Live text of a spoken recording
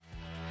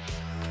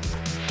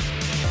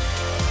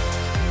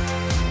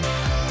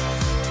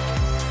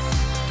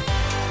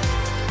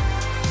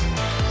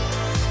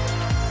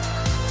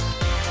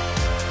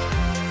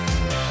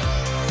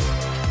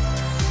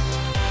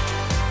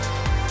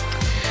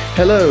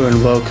Hello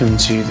and welcome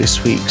to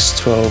this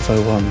week's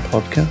 1201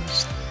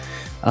 podcast.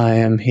 I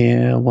am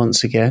here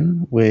once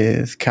again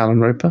with Callum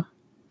Roper.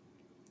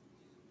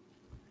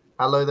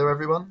 Hello there,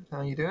 everyone. How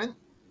are you doing?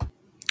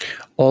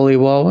 Ollie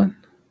Warwan.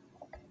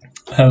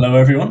 Hello,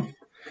 everyone.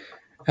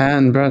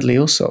 And Bradley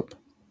Alsop.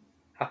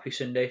 Happy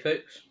Sunday,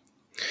 folks.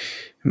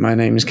 My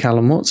name is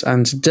Callum Watts,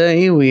 and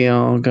today we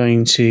are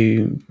going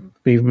to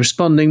be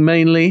responding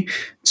mainly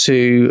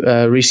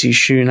to Rishi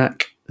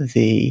Sunak,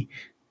 the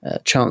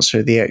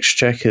Chancellor of the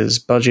Exchequer's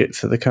budget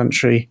for the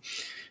country,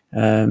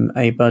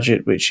 a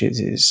budget which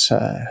is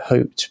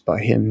hoped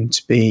by him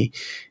to be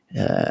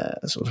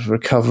a sort of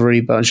recovery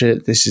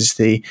budget. This is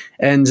the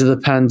end of the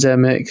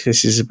pandemic.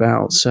 This is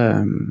about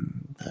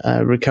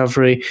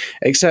recovery,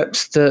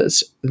 except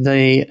that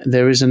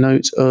there is a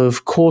note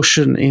of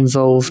caution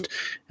involved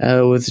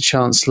with the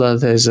Chancellor.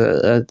 There's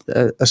a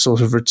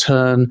sort of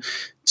return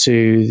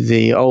to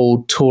the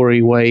old Tory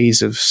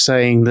ways of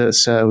saying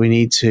that we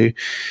need to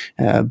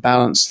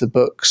balance the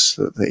books,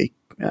 that the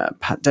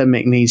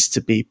pandemic needs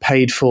to be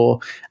paid for.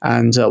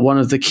 And one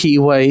of the key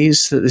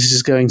ways that this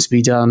is going to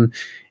be done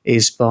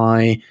is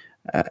by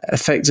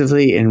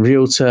effectively, in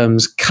real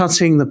terms,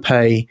 cutting the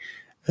pay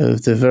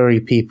of the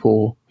very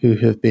people who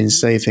have been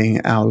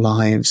saving our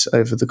lives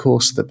over the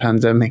course of the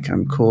pandemic.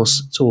 I'm, of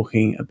course,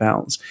 talking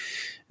about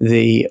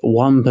the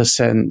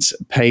 1%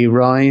 pay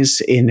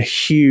rise in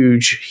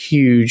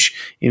huge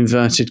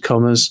inverted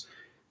commas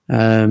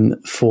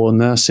for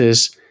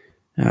nurses.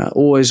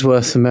 Always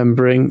worth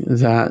remembering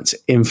that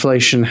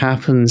inflation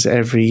happens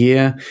every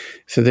year.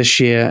 For this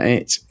year,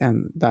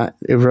 that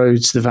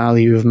erodes the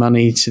value of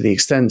money to the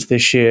extent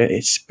this year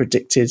it's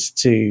predicted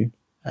to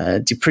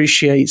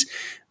depreciate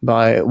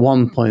by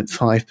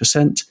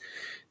 1.5%.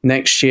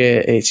 Next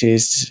year, it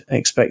is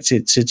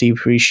expected to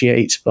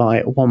depreciate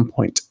by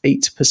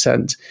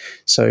 1.8%.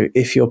 So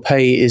if your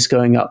pay is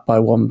going up by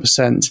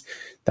 1%,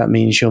 that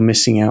means you're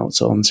missing out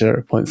on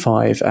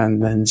 0.5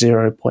 and then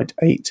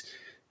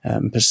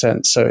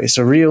 0.8%. So it's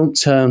a real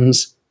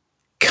terms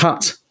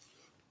cut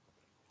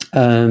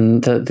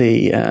that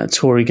the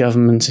Tory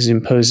government is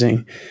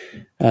imposing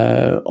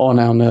on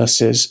our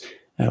nurses,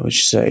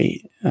 which is a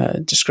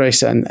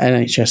disgrace, and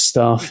NHS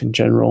staff in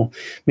general.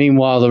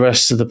 Meanwhile, the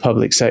rest of the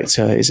public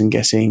sector isn't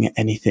getting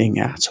anything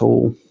at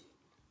all.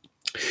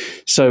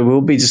 So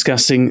we'll be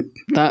discussing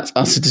that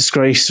utter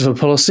disgrace of a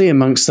policy,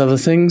 amongst other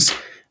things.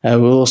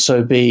 We'll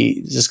also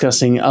be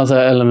discussing other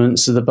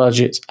elements of the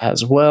budget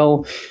as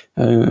well,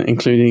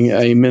 including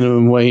a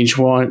minimum wage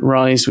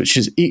rise, which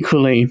is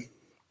equally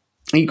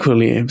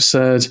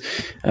absurd,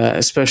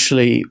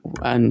 especially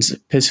and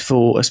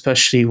pitiful,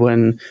 especially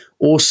when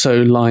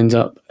also lined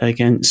up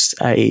against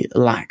a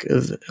lack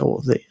of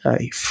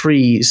a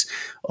freeze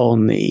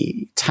on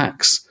the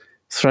tax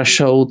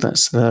threshold.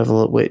 That's the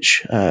level at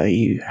which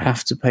you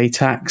have to pay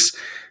tax.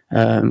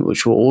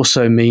 Which will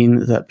also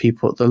mean that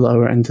people at the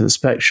lower end of the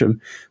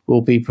spectrum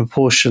will be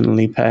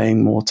proportionally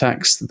paying more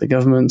tax to the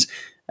government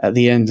at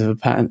the end of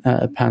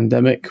a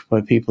pandemic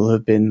where people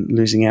have been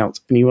losing out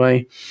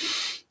anyway.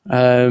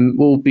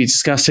 We'll be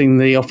discussing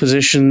the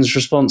opposition's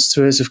response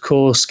to it, of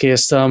course, Keir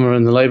Starmer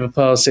and the Labour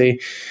Party,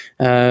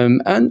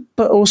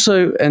 but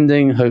also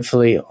ending,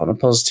 hopefully, on a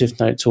positive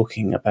note,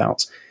 talking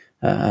about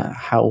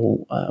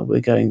how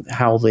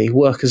the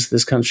workers of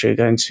this country are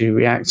going to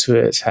react to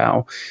it,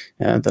 how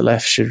the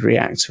left should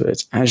react to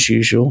it as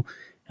usual,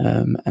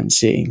 and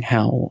seeing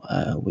how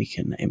we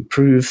can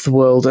improve the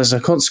world as a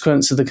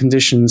consequence of the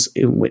conditions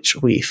in which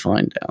we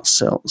find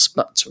ourselves.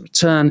 But to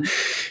return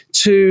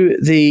to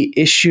the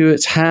issue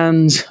at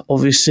hand,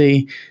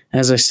 obviously,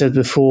 as I said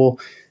before,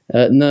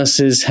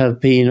 nurses have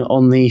been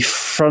on the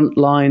front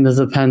line of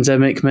the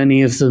pandemic.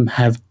 Many of them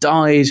have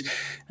died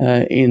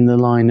in the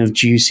line of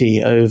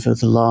duty over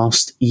the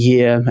last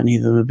year. Many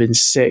of them have been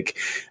sick.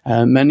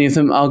 Many of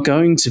them are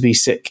going to be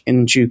sick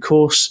in due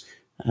course,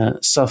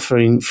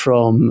 suffering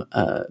from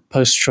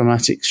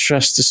post-traumatic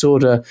stress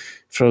disorder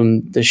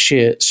from the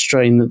sheer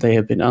strain that they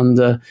have been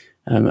under.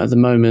 At the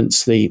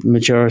moment, the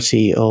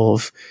majority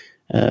of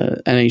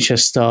NHS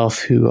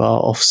staff who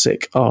are off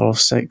sick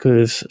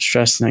with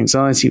stress and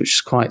anxiety, which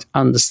is quite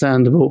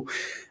understandable.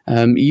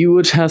 You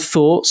would have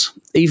thought,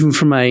 even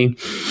from a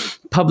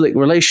public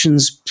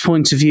relations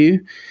point of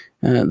view,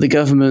 the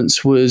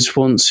government would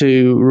want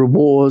to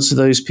reward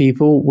those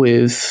people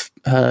with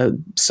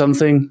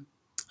something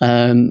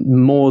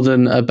more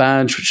than a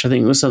badge, which I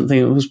think was something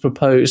that was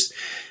proposed.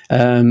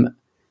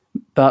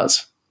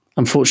 But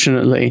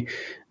unfortunately,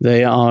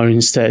 they are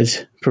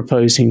instead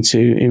proposing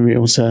to, in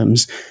real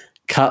terms,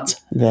 cut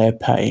their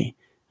pay.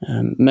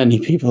 Many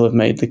people have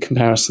made the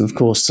comparison, of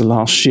course, to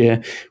last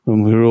year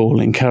when we were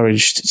all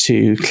encouraged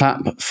to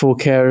clap for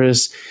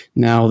carers.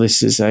 Now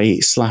this is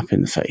a slap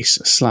in the face,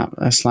 a slap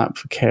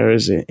for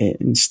carers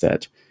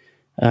instead.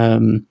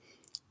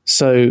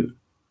 So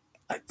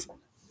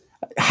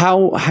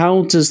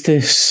how does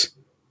this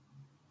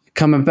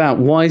come about?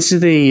 Why do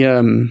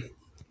the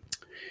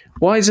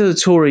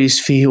Tories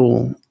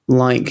feel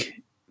like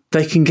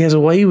they can get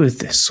away with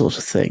this sort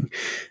of thing?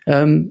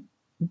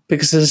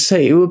 Because, as I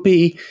say, it would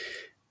be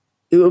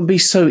it would be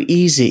so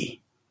easy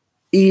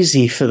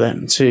for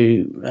them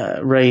to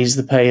raise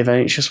the pay of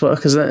NHS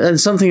workers. And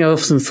something I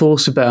often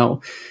thought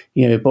about,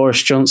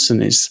 Boris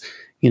Johnson is,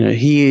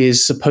 he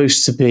is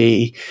supposed to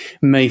be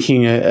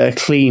making a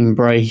clean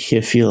break,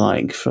 if you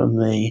like, from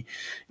the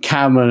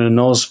Cameron and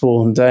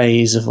Osborne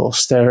days of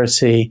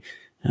austerity,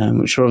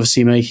 which are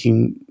obviously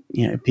making,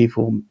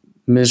 people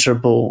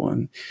miserable.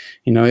 And,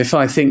 if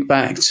I think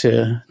back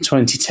to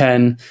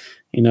 2010,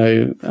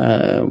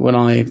 when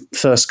I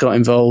first got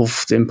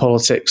involved in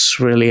politics,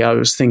 really, I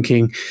was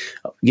thinking,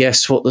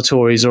 yes, what the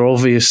Tories are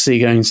obviously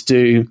going to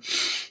do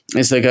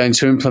is they're going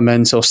to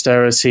implement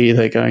austerity,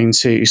 they're going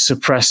to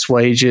suppress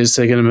wages,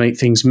 they're going to make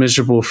things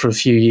miserable for a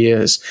few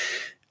years.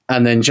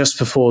 And then just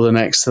before the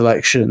next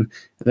election,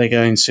 they're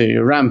going to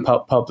ramp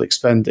up public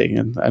spending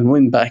and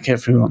win back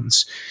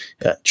everyone's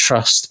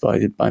trust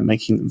by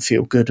making them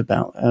feel good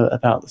about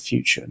the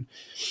future.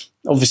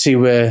 Obviously,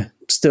 we're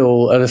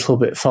still a little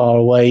bit far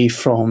away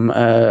from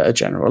a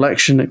general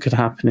election that could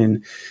happen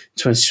in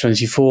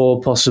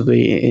 2024,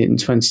 possibly in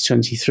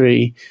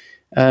 2023.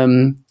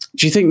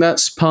 Do you think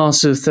that's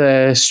part of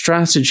their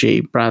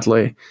strategy,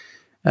 Bradley,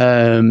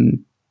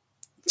 to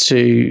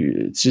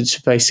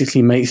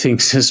basically make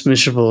things as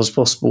miserable as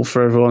possible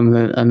for everyone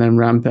and then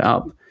ramp it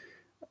up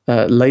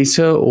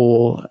later,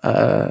 or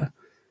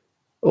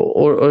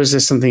is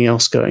there something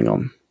else going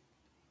on?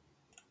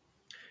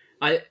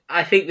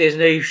 I think there's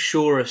no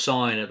surer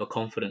sign of a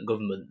confident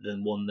government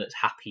than one that's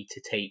happy to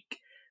take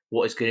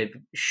what is going to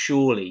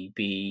surely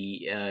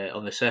be,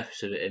 on the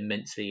surface of it,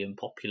 immensely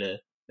unpopular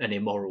and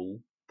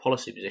immoral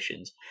policy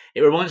positions.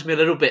 It reminds me a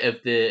little bit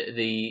of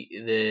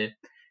the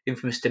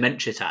infamous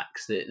dementia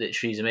tax that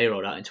Theresa May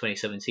rolled out in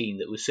 2017.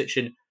 That was such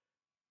an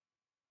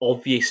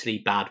obviously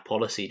bad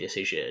policy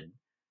decision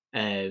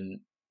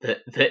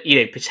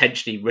that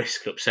potentially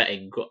risked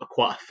upsetting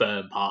quite a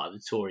firm part of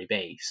the Tory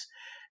base.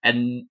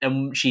 And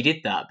she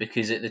did that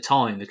because at the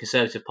time the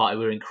Conservative Party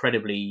were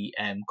incredibly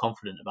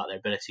confident about their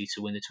ability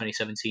to win the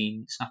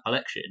 2017 snap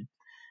election.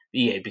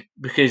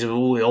 Because of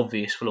all the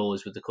obvious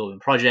flaws with the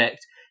Corbyn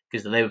project,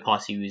 because the Labour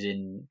Party was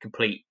in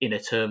complete inner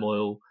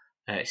turmoil,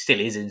 still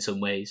is in some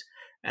ways.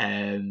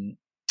 Corbyn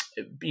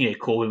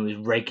was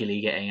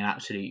regularly getting an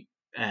absolute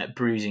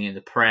bruising in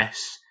the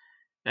press.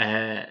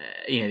 The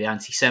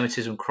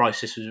anti-Semitism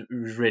crisis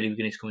was really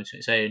beginning to come into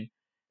its own.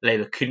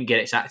 Labour couldn't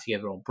get its act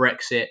together on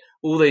Brexit.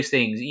 All those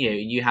things, and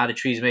you had a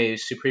Theresa May who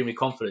was supremely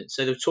confident.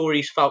 So the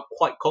Tories felt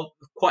quite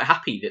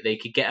happy that they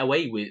could get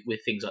away with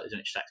things like the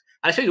dementia tax.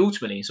 And I suppose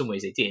ultimately, in some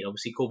ways, they did.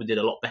 Obviously, Corbyn did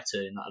a lot better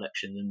in that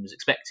election than was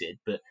expected,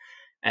 but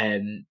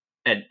and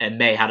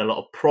May had a lot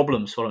of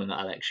problems following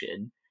that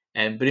election.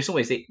 But in some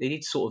ways, they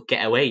did sort of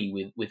get away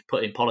with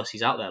putting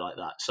policies out there like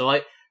that. So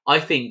I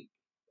think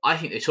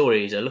the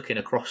Tories are looking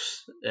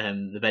across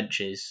the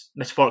benches.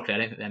 Metaphorically, I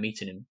don't think they're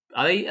meeting him.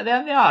 They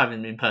are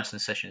having in-person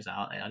sessions now,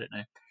 aren't they? I don't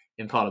know,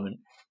 in Parliament.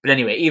 But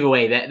anyway, either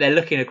way, they're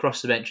looking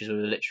across the benches,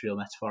 whether literally or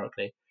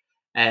metaphorically.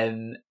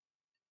 And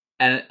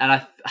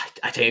I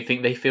don't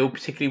think they feel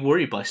particularly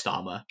worried by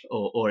Starmer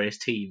or his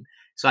team.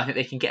 So I think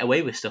they can get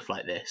away with stuff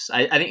like this.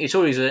 I think the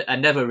Tories are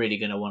never really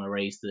going to want to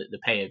raise the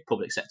pay of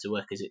public sector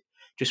workers. It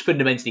just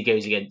fundamentally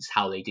goes against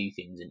how they do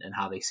things and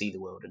how they see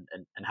the world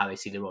and how they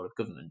see the role of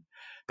government.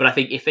 But I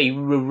think if they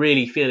were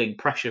really feeling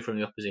pressure from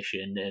the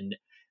opposition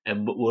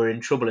and were in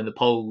trouble in the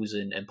polls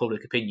and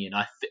public opinion,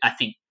 I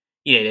think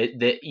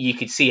that you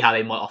could see how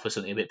they might offer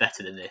something a bit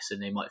better than this,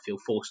 and they might feel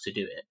forced to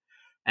do it.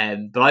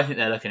 But I think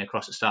they're looking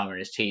across at Starmer and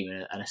his team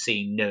and are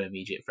seeing no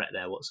immediate threat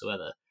there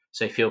whatsoever.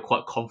 So they feel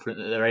quite confident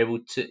that they're able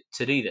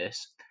to do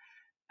this.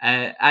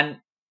 And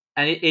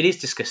it is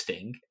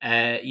disgusting.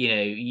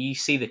 You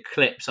see the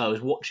clips. I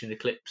was watching the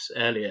clips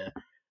earlier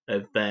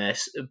of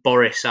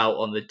Boris out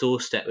on the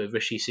doorstep with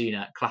Rishi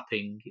Sunak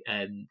clapping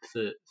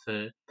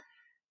for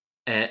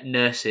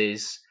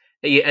nurses.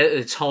 At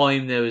the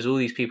time, there was all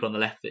these people on the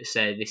left that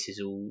said this is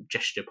all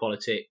gesture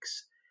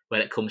politics.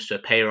 When it comes to a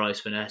pay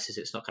rise for nurses,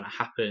 it's not going to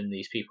happen.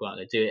 These people aren't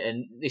going to do it,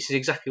 and this is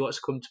exactly what's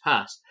come to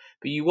pass.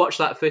 But you watch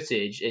that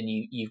footage, and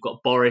you've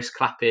got Boris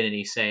clapping, and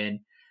he's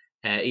saying,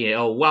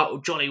 "Oh, wow,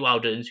 jolly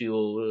well done to you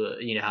all."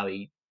 How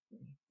he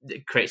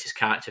creates his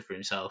character for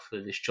himself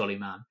with this jolly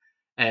man,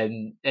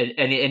 and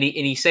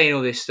he's saying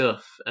all this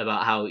stuff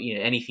about how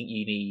anything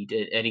you need,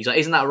 and he's like,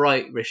 "Isn't that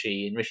right,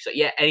 Rishi?" And Rishi's like,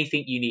 "Yeah,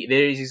 anything you need."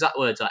 There is exact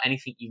words like,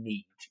 "Anything you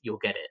need, you'll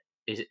get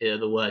it." Are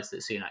the words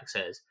that Sunak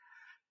says.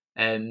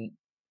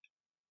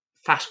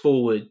 Fast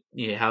forward,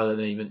 however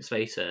many months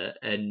later,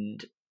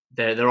 and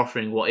they're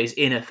offering what is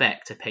in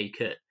effect a pay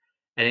cut,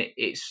 and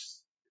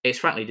it's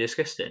frankly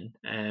disgusting.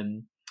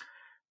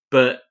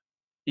 But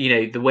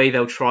the way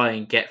they'll try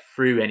and get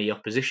through any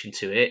opposition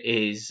to it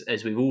is,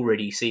 as we've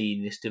already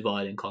seen, this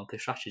divide and conquer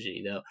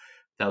strategy.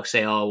 They'll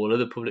say, "Oh, well,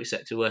 other public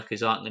sector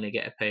workers aren't going to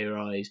get a pay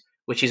rise,"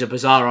 which is a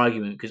bizarre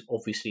argument because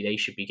obviously they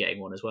should be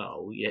getting one as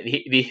well.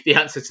 The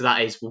answer to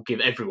that is we'll give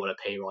everyone a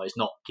pay rise,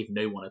 not give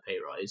no one a pay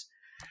rise.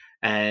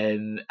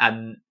 And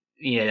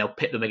they'll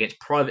pit them against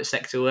private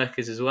sector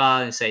workers as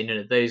well and say none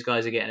of those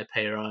guys are getting a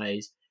pay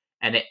rise.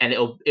 and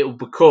it'll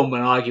become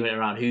an argument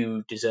around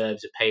who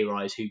deserves a pay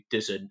rise, who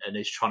doesn't, and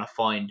is trying to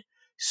find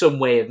some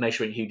way of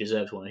measuring who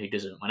deserves one and who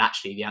doesn't. When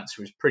actually the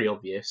answer is pretty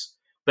obvious.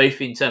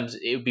 Both in terms,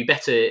 it would be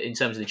better in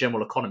terms of the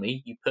general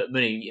economy. You put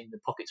money in the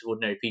pockets of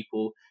ordinary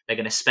people; they're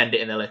going to spend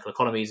it in their local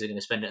economies. They're going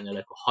to spend it in their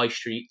local high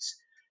streets,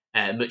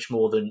 much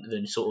more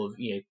than sort of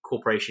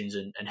corporations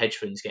and hedge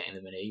funds getting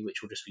the money,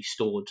 which will just be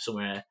stored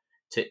somewhere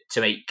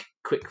to make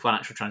quick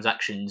financial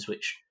transactions,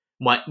 which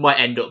might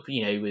end up,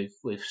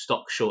 with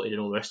stock shorted and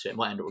all the rest of it,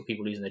 might end up with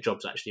people losing their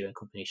jobs actually when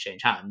companies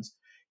change hands.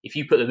 If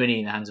you put the money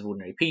in the hands of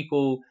ordinary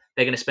people,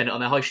 they're going to spend it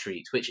on their high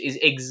streets, which is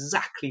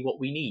exactly what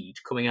we need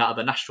coming out of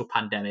a national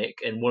pandemic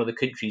and one of the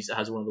countries that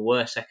has one of the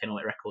worst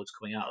economic records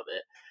coming out of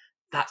it.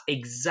 That's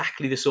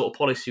exactly the sort of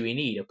policy we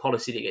need, a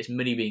policy that gets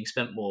money being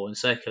spent more and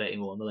circulating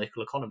more in the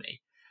local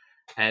economy.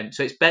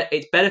 So it's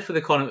better for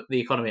the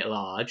economy at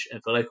large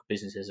and for local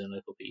businesses and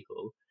local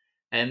people.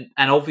 And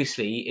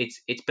obviously,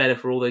 it's better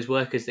for all those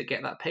workers that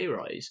get that pay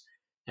rise.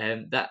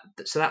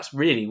 So that's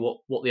really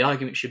what the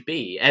argument should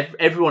be.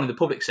 Everyone in the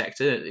public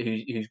sector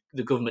who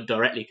the government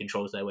directly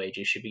controls their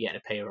wages should be getting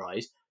a pay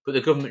rise, but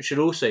the government should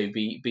also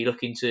be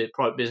looking to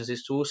private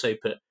businesses to also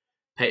put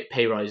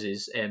pay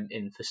rises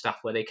in for staff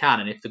where they can.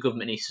 And if the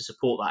government needs to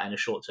support that in a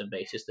short-term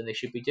basis, then they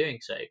should be doing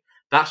so.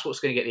 That's what's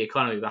going to get the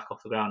economy back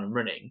off the ground and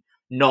running,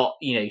 not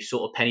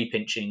sort of penny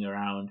pinching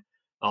around.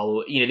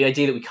 The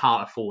idea that we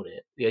can't afford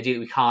it, the idea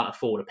that we can't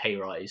afford a pay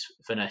rise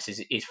for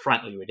nurses is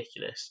frankly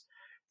ridiculous.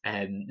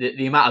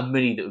 The amount of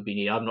money that would be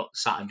needed, I'm not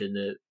sat under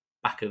the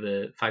back of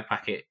a fag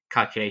packet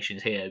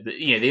calculations here, but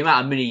the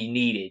amount of money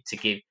needed to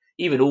give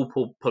even all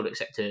public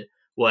sector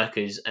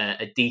workers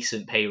a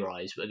decent pay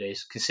rise, but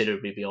goes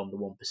considerably beyond the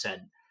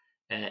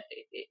 1%.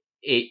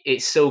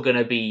 It's still going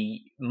to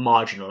be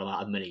marginal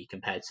amount of money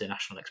compared to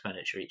national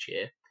expenditure each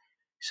year.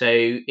 So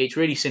it's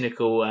really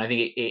cynical, and I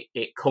think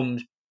it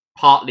comes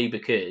partly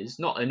because,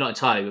 not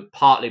entirely, but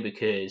partly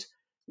because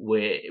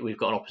we've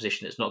got an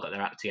opposition that's not got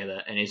their act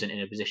together and isn't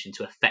in a position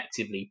to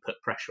effectively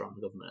put pressure on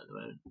the government at the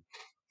moment.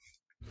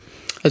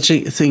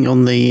 Actually, I think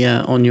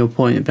on your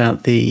point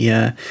about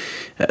the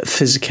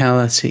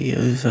physicality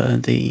of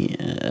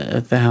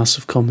the House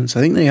of Commons,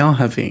 I think they are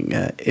having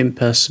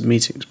in-person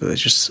meetings, but they're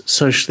just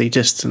socially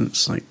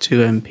distanced, like 2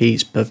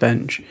 MPs per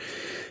bench,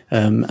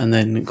 and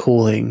then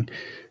calling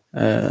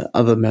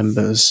other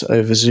members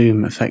over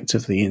Zoom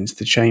effectively into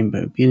the chamber.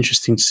 It'd be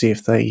interesting to see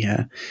if they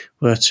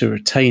were to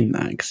retain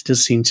that, because it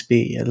does seem to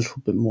be a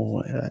little bit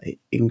more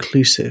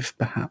inclusive,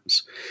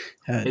 perhaps.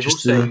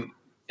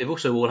 They've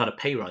also all had a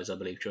pay rise, I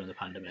believe, during the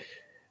pandemic.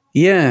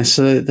 Yeah, I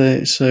suppose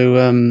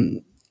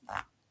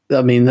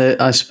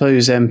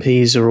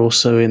MPs are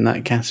also in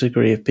that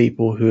category of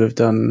people who have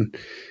done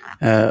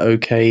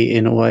okay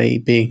in a way,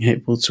 being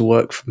able to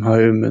work from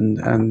home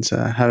and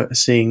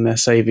seeing their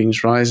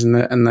savings rise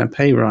and their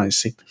pay rise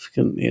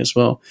significantly as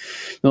well.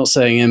 Not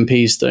saying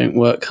MPs don't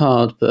work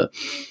hard, but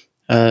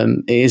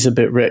it is a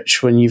bit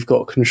rich when you've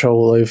got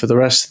control over the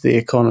rest of the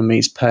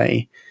economy's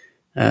pay,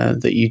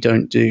 that you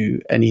don't do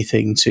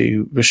anything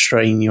to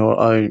restrain your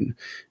own.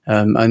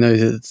 I know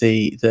that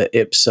the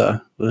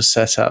IPSA was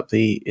set up,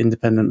 the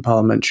Independent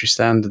Parliamentary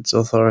Standards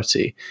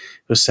Authority,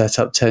 was set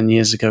up 10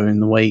 years ago in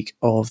the wake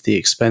of the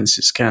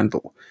expenses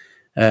scandal,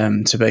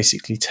 to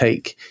basically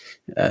take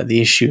the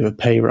issue of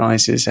pay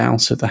rises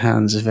out of the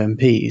hands of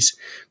MPs.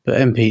 But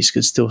MPs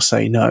could still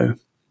say no,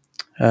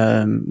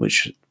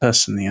 which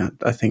personally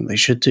I think they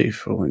should do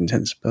for all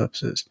intents and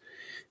purposes.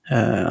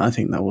 I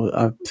think that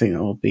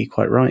will be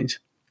quite right.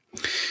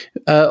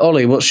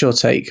 Ollie, what's your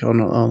take on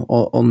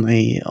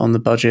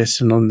the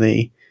budget and on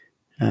the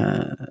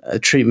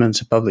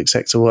treatment of public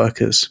sector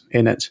workers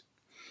in it?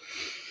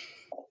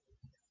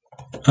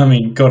 I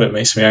mean, God, it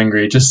makes me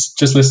angry. Just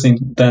listening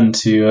then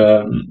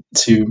to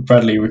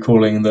Bradley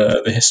recalling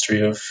the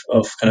history of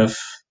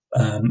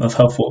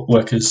health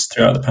workers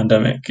throughout the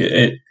pandemic.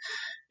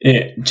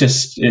 It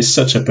just is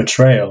such a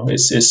betrayal.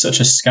 It's such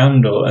a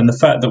scandal, and the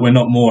fact that we're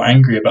not more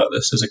angry about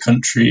this as a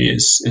country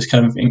is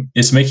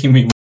it's making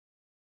me.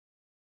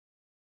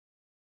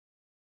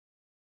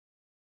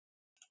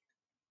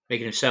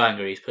 Making him so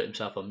angry, he's put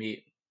himself on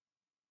mute.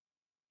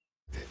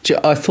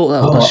 I thought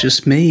that was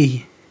just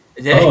me.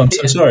 Oh, I'm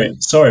so sorry.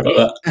 Sorry about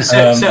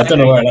that. I don't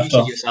know where I left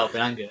off. Yourself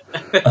in anger.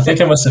 I think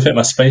I must have hit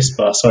my space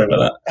bar. Sorry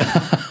about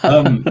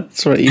that.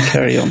 That's right. You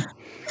carry on.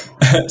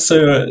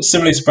 So,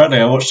 similarly to Bradley,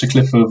 I watched a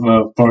clip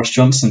of Boris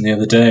Johnson the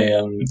other day.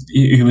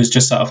 He was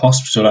just out of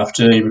hospital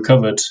after he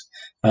recovered,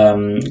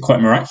 quite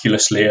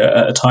miraculously,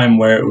 at a time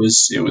where it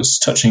was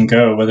touch and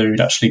go whether he'd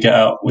actually get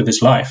out with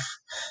his life.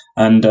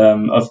 And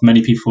of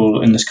many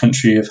people in this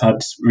country who've had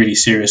really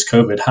serious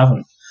COVID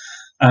haven't.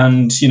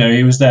 And,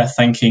 he was there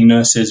thanking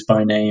nurses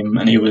by name,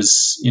 and he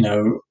was,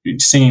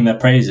 singing their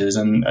praises.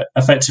 And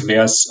effectively,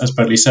 as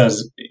Bradley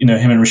says, him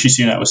and Rishi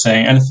Sunak were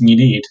saying, anything you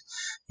need,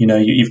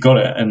 you've got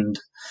it.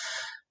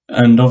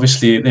 And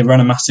obviously they ran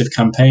a massive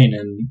campaign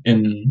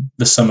in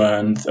the summer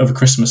and over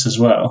Christmas as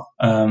well.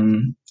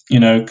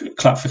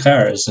 Clap for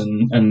carers,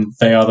 and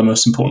they are the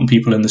most important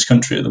people in this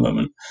country at the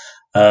moment.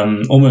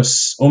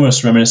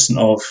 Almost reminiscent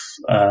of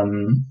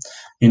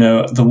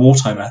the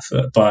wartime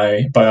effort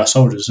by our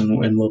soldiers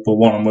in World War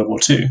One and World War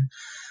Two.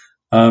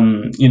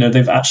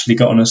 They've actually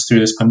gotten us through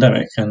this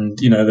pandemic, and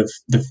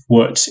they've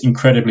worked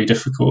incredibly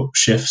difficult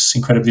shifts,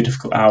 incredibly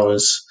difficult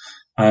hours,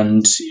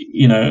 and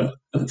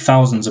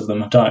thousands of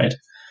them have died.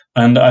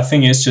 And I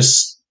think it's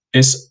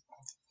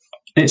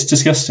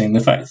disgusting, the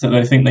fact that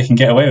they think they can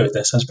get away with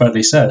this, as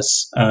Bradley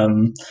says.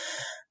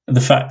 The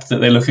fact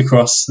that they look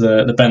across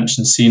the bench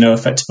and see no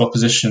effective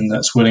opposition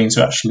that's willing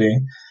to actually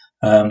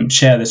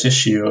share this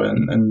issue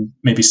and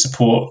maybe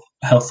support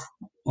health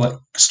like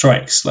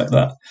strikes like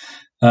that.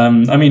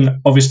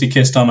 Obviously,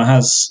 Keir Starmer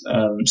has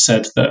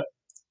said that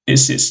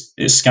it's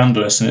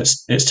scandalous and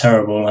it's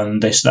terrible,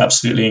 and they should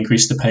absolutely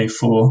increase the pay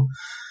for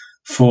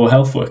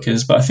health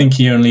workers. But I think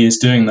he only is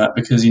doing that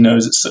because he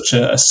knows it's such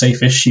a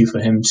safe issue for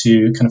him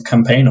to kind of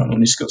campaign on, when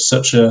he's got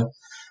such a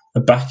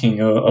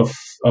backing of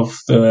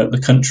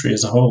the country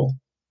as a whole.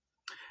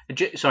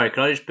 Sorry,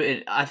 can I just put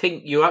in? I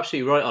think you're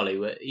absolutely right, Ollie.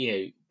 Where,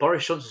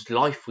 Boris Johnson's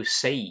life was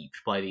saved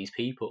by these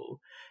people.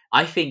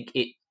 I think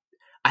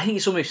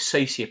it's almost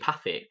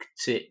sociopathic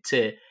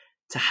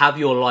to have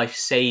your life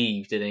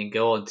saved and then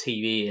go on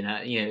TV and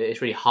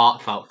it's really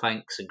heartfelt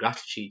thanks and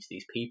gratitude to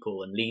these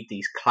people and lead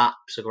these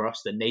claps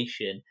across the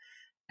nation,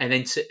 and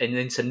then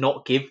to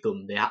not give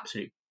them the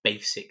absolute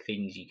basic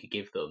things you could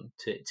give them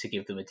to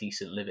give them a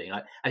decent living.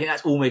 I think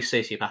that's almost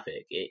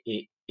sociopathic.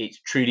 It's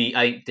truly,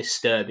 I think,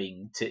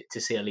 disturbing to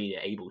see a leader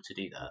able to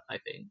do that, I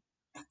think.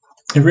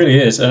 It really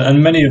is,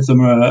 and many of them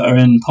are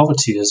in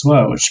poverty as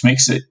well, which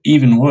makes it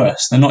even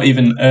worse. They're not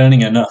even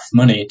earning enough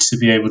money to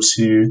be able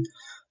to,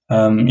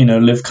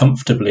 live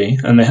comfortably,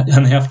 and they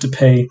have to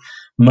pay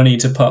money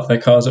to park their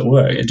cars at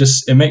work.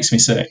 It makes me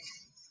sick.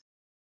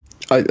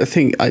 I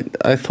think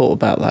I thought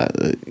about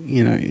that.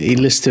 He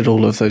listed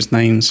all of those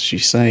names, as you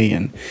say,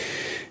 and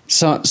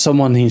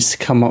someone needs to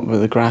come up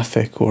with a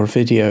graphic or a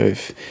video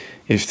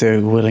if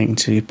they're willing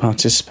to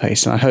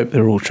participate. And I hope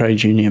they're all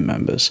trade union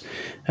members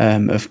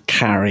of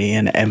Carrie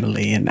and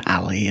Emily and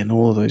Ali and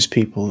all those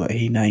people that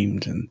he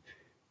named, and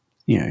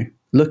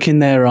look in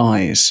their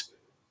eyes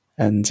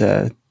and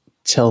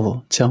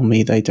tell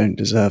me they don't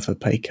deserve a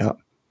pay cut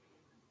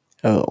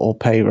or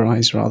pay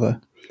rise, rather.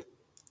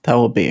 That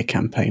would be a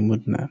campaign,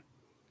 wouldn't it?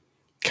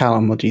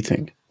 Callum, what do you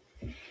think?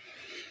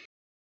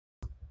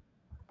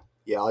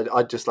 Yeah,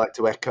 I'd just like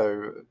to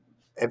echo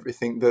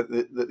everything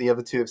that the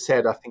other two have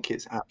said. I think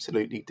it's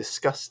absolutely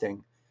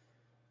disgusting.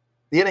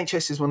 The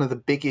NHS is one of the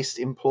biggest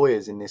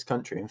employers in this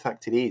country. In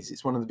fact, it is.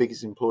 It's one of the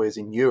biggest employers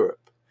in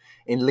Europe.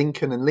 In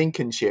Lincoln and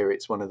Lincolnshire,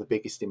 it's one of the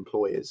biggest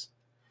employers.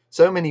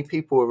 So many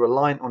people are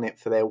reliant on it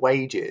for their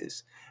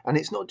wages. And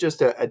it's not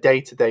just a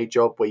day-to-day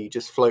job where you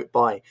just float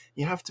by.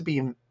 You have to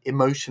be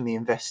emotionally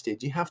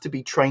invested. You have to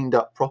be trained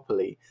up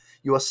properly.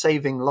 You are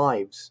saving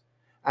lives.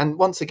 And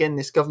once again,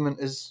 this government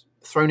has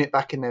thrown it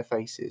back in their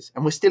faces.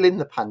 And we're still in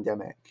the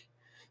pandemic.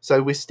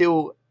 So we're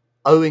still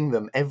owing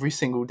them every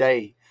single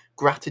day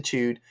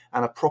gratitude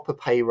and a proper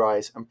pay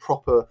rise and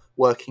proper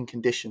working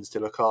conditions to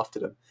look after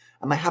them.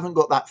 And they haven't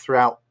got that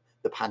throughout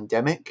the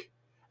pandemic.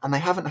 And they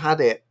haven't had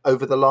it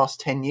over the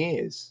last 10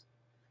 years.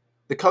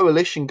 The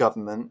coalition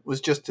government was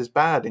just as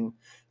bad in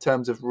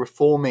terms of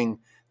reforming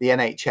the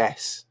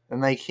NHS and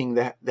making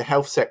the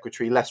health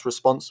secretary less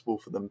responsible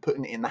for them,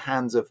 putting it in the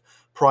hands of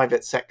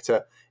private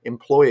sector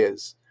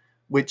employers,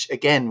 which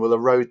again will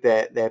erode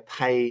their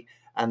pay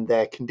and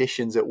their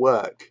conditions at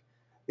work.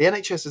 The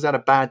NHS has had a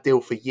bad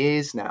deal for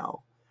years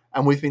now,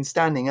 and we've been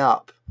standing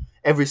up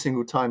every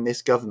single time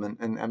this government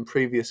and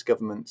previous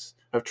governments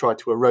have tried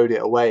to erode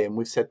it away, and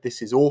we've said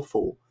this is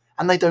awful,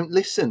 and they don't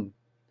listen.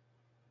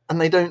 And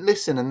they don't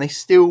listen, and they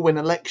still win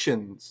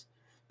elections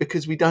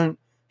because we don't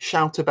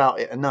shout about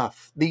it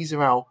enough. These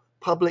are our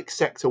public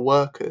sector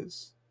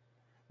workers.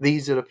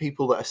 These are the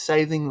people that are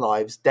saving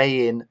lives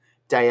day in,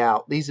 day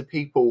out. These are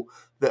people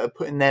that are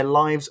putting their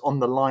lives on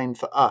the line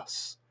for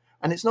us.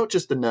 And it's not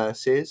just the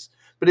nurses,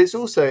 but it's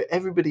also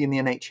everybody in the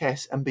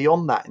NHS and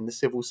beyond that in the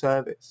civil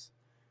service.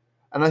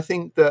 And I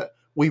think that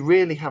we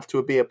really have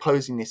to be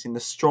opposing this in the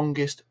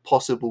strongest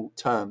possible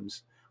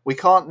terms. We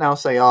can't now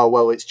say, oh,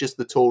 well, it's just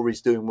the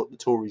Tories doing what the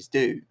Tories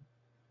do.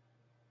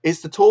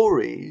 It's the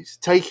Tories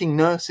taking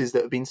nurses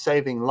that have been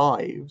saving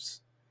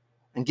lives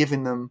and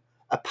giving them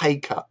a pay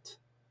cut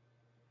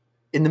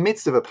in the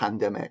midst of a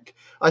pandemic.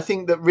 I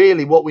think that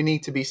really what we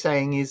need to be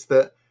saying is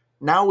that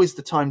now is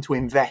the time to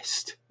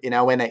invest in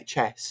our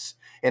NHS,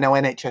 in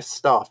our NHS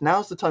staff.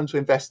 Now's the time to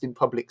invest in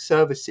public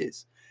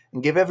services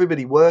and give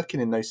everybody working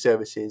in those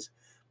services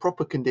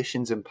proper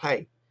conditions and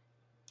pay.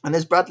 And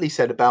as Bradley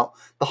said about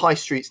the high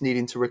streets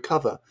needing to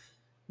recover,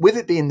 with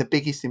it being the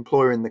biggest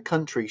employer in the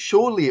country,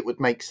 surely it would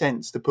make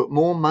sense to put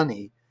more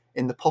money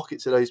in the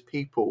pockets of those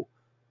people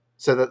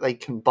so that they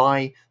can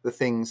buy the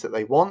things that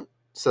they want,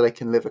 so they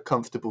can live a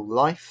comfortable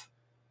life,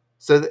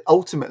 so that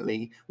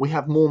ultimately we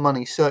have more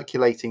money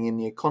circulating in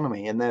the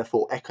economy and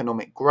therefore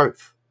economic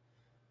growth.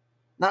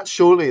 That's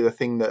surely the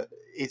thing that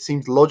it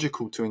seems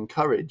logical to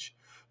encourage,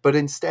 but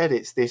instead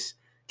it's this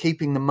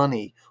keeping the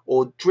money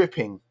or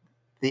dripping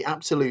the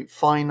absolute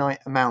finite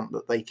amount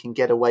that they can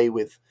get away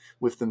with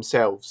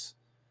themselves.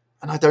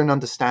 And I don't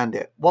understand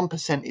it.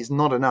 1% is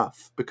not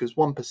enough, because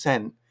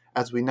 1%,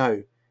 as we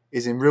know,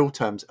 is in real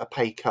terms a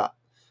pay cut.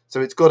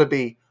 So it's got to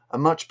be a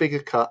much bigger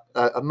cut,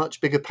 a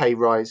much bigger pay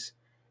rise.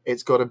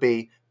 It's got to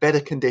be better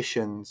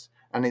conditions,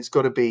 and it's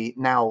got to be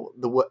now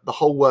the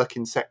whole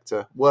working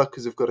sector.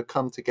 Workers have got to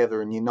come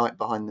together and unite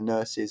behind the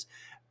nurses,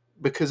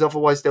 because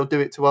otherwise they'll do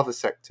it to other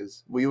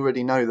sectors. We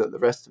already know that the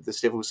rest of the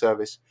civil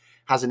service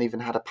hasn't even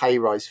had a pay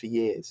rise for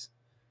years.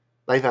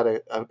 They've had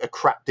a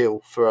crap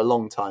deal for a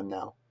long time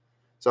now.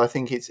 So I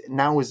think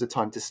now is the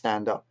time to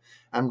stand up.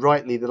 And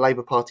rightly, the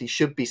Labour Party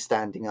should be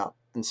standing up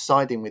and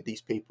siding with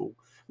these people.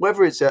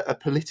 Whether it's a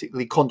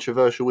politically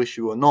controversial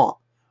issue or not,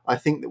 I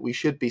think that we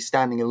should be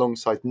standing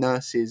alongside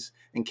nurses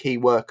and key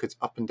workers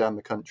up and down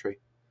the country.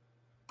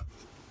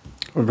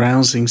 A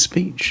rousing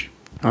speech.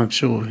 I'm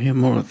sure we'll hear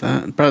more of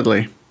that.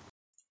 Bradley?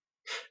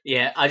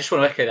 Yeah, I just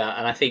want to echo that,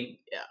 and I think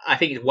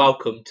it's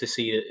welcome to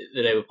see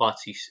the Labour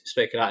Party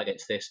spoken out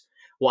against this.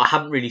 What I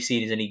haven't really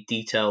seen is any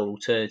detailed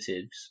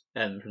alternatives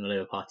from the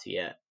Labour Party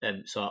yet,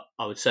 so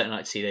I would certainly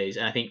like to see those.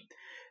 And I think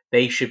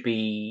they should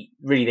be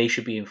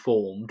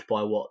informed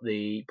by what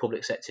the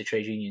public sector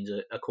trade unions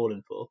are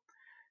calling for.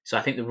 So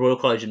I think the Royal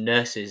College of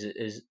Nurses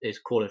is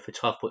calling for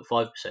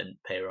 12.5%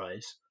 pay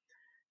rise.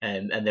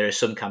 And there are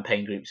some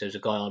campaign groups. There's a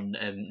guy on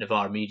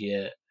Novara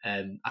Media.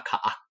 I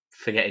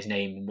forget his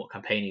name and what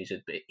campaign he's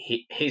with, but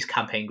his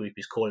campaign group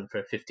is calling for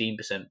a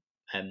 15%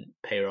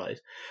 pay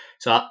rise.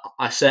 So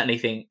I certainly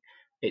think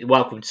it's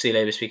welcome to see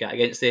Labour speak out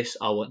against this.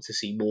 I want to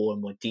see more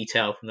and more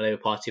detail from the Labour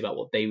Party about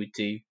what they would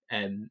do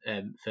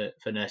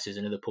for nurses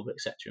and other public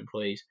sector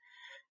employees.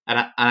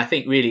 And I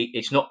think really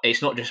it's not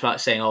just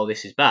about saying, oh,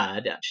 this is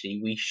bad. Actually,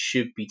 we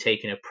should be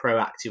taking a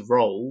proactive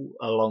role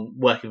along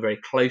working very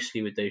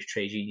closely with those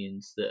trade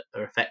unions that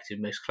are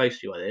affected most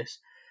closely by this,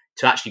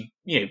 to actually,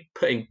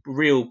 putting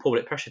real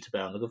public pressure to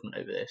bear on the government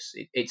over this.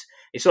 It's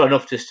not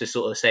enough just to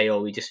sort of say,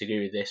 oh, we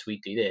disagree with this, we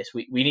do this.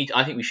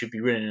 I think we should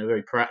be running a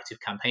very proactive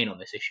campaign on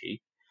this issue,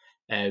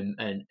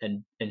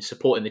 and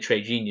supporting the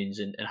trade unions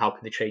and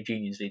helping the trade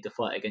unions lead the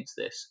fight against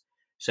this.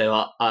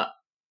 So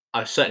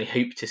I certainly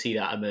hope to see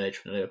that emerge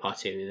from the Labour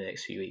Party over the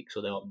next few weeks,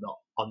 although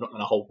I'm not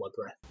going to hold my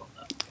breath on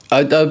that.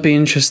 I'd be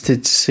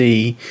interested to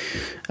see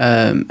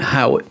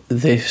how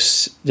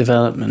this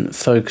development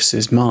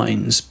focuses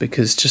minds,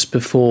 because just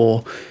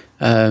before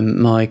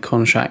my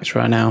contract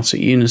ran out at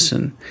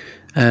Unison,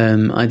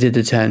 I did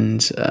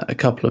attend a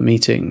couple of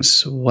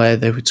meetings where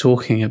they were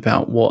talking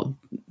about what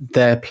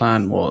their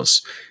plan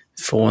was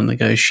for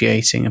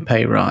negotiating a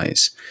pay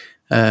rise.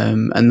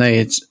 And they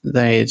had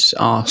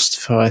asked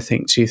for, I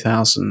think,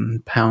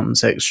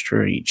 £2,000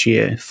 extra each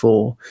year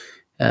for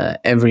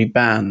every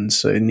band.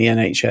 So in the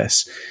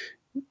NHS,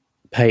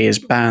 pay is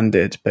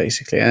banded,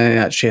 basically. And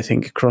actually, I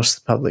think across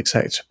the public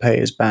sector, pay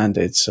is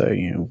banded. So,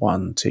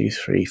 1, 2,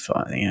 3,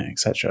 5,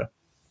 etc.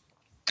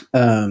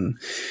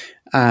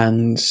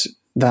 And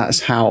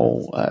that's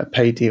how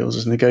pay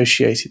deals are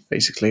negotiated,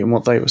 basically. And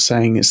what they were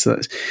saying is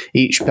that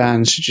each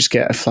band should just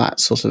get a flat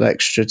sort of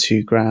extra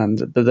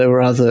 £2,000. But there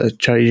were other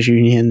trade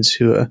unions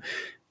who are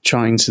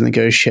trying to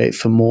negotiate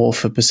for more,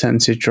 for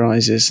percentage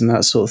rises and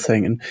that sort of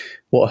thing. And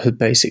what had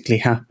basically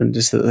happened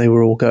is that they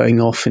were all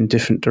going off in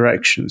different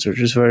directions, which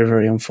was very,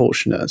 very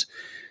unfortunate.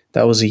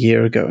 That was a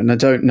year ago. And I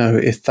don't know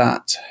if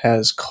that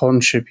has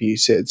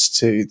contributed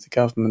to the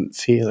government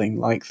feeling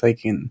like they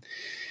can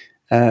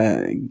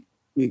do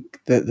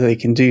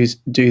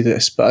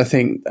this. But I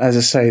think, as I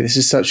say, this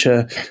is such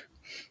a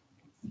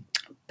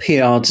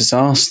PR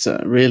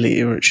disaster,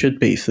 really, or it should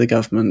be for the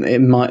government.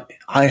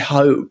 I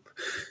hope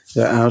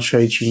that our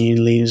trade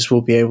union leaders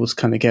will be able to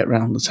kind of get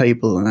around the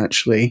table and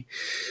actually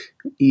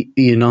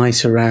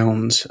unite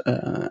around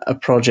a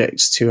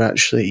project to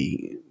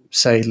actually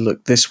say,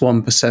 look, this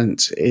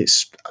 1%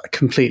 is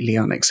completely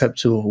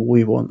unacceptable.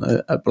 We want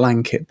a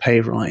blanket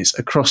pay rise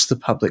across the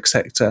public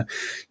sector,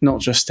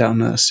 not just our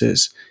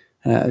nurses,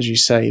 as you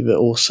say, but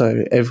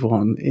also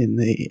everyone in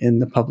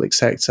the public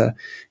sector,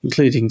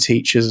 including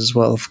teachers as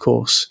well, of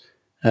course,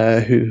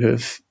 who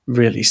have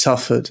really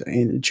suffered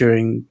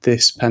during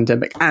this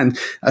pandemic. And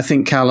I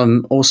think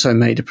Callum also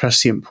made a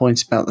prescient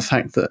point about the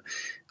fact that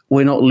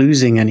we're not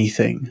losing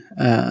anything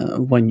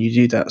when you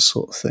do that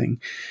sort of thing,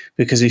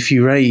 because if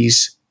you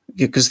raise,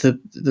 because the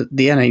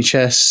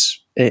NHS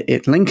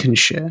in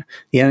Lincolnshire,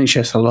 the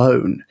NHS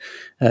alone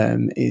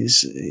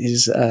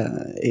is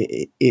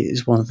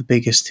one of the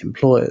biggest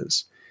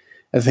employers.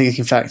 I think,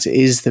 in fact, it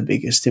is the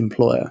biggest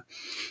employer.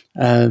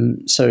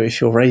 So if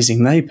you're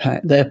raising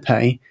their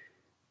pay,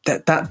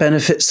 that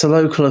benefits the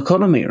local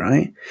economy,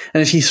 right?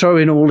 And if you throw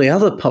in all the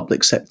other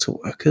public sector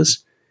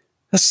workers,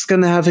 that's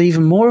going to have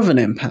even more of an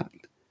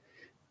impact.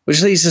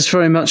 Which leads us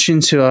very much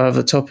into our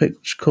other topic,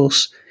 which, of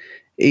course,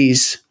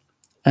 is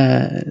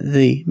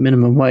the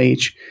minimum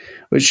wage,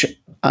 which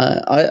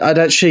I'd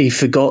actually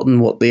forgotten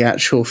what the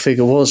actual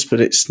figure was,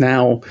 but it's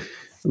now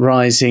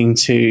rising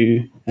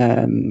to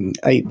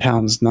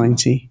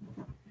 £8.90.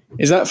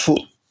 Is that for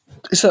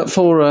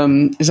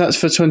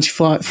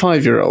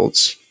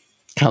 25-year-olds,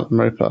 Callum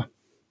Roper?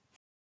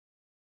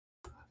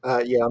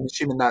 Yeah, I'm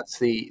assuming that's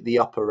the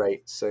upper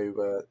rate.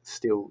 So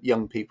still,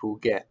 young people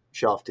get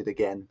shafted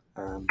again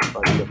by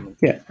the government.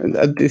 Yeah,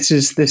 and this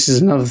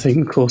is another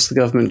thing. Of course, the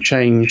government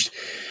changed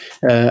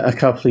a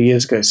couple of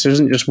years ago, so it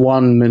isn't just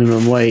one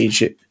minimum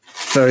wage. It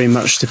very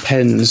much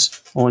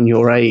depends on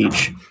your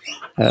age.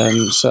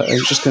 So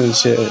I'm just going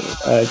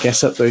to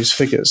guess up those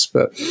figures,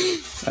 but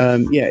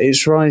yeah,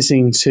 it's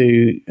rising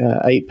to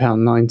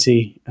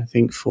 £8.90, I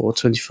think, for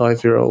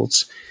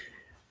 25-year-olds,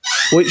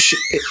 which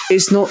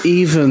is not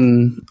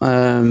even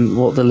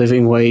what the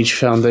Living Wage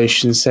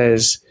Foundation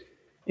says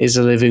is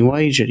a living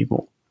wage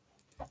anymore.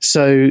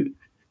 So,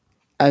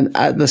 and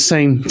at the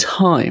same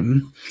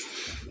time,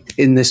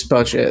 in this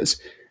budget,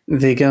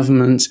 the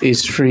government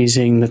is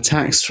freezing the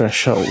tax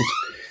threshold.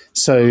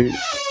 So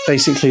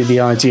basically, the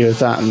idea of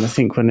that, and I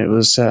think when it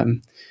was set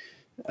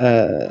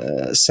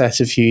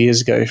a few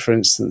years ago, for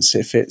instance,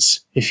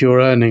 if you're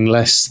earning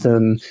less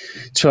than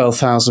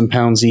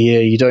 £12,000 a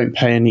year, you don't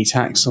pay any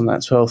tax on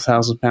that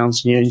 £12,000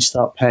 a year, and you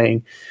start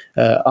paying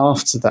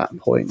after that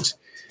point.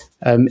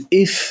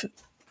 If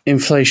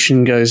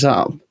inflation goes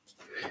up,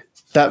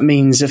 that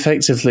means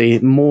effectively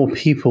more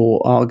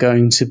people are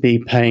going to be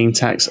paying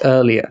tax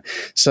earlier.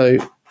 So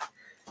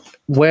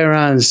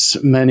whereas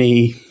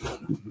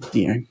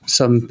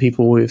some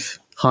people with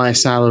higher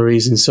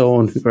salaries and so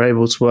on who are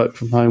able to work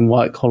from home,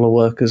 white collar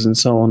workers and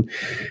so on,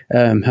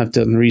 have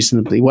done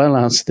reasonably well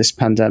out of this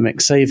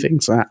pandemic,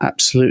 savings are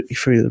absolutely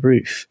through the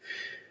roof.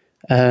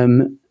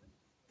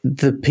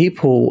 The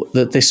people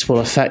that this will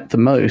affect the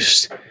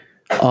most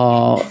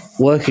are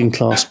working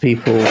class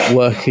people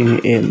working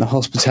in the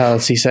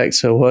hospitality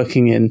sector,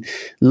 working in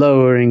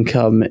lower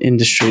income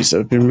industries that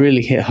have been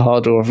really hit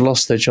hard or have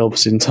lost their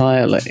jobs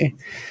entirely.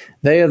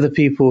 They are the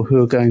people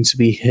who are going to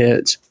be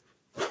hit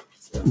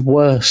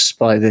worse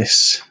by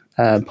this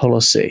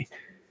policy.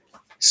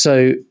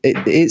 So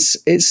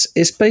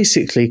it's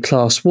basically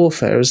class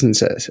warfare,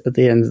 isn't it? At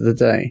the end of the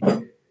day,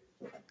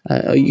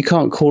 you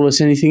can't call it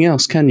anything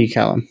else, can you,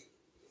 Callum?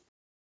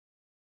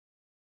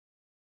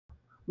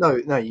 No,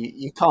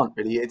 you can't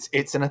really.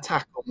 It's an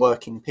attack on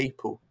working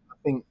people. I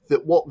think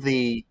that what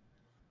the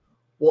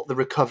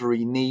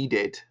recovery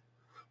needed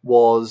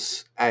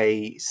was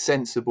a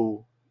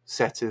sensible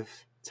set of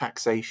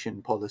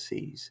taxation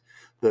policies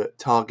that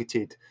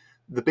targeted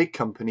the big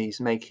companies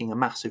making a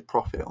massive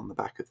profit on the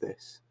back of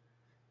this.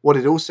 What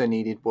it also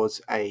needed was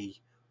a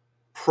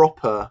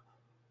proper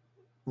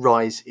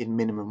rise in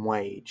minimum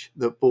wage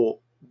that brought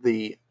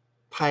the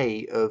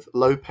pay of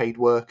low paid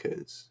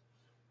workers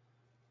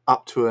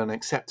up to an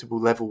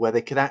acceptable level where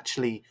they could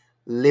actually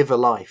live a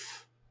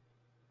life,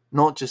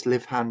 not just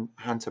live hand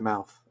to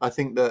mouth. I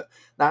think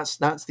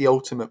that's the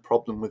ultimate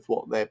problem with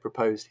what they're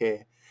proposed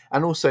here.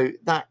 And also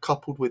that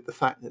coupled with the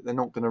fact that they're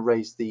not going to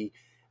raise the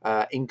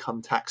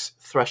income tax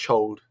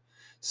threshold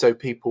so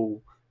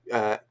people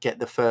get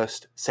the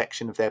first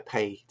section of their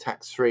pay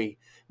tax free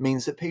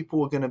means that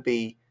people are going to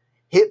be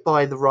hit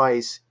by the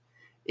rise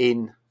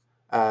in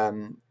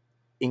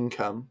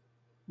income,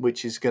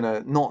 which is going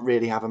to not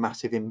really have a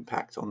massive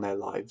impact on their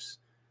lives.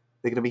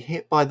 They're going to be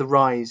hit by the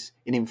rise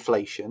in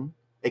inflation.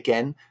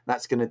 Again,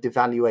 that's going to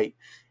devaluate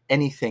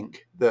anything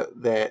that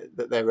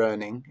they're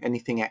earning,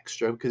 anything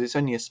extra, because it's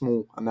only a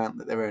small amount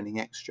that they're earning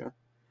extra.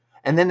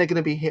 And then they're going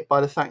to be hit by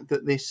the fact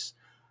that this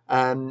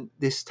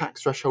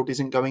tax threshold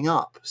isn't going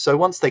up. So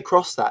once they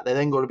cross that, they're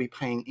then going to be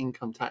paying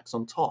income tax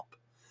on top.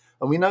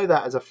 And we know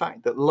that as a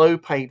fact that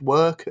low-paid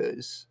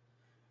workers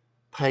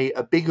pay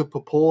a bigger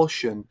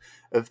proportion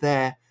of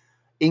their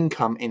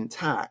income in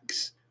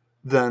tax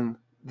than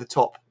the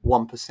top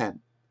 1%.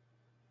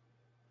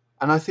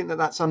 And I think that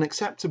that's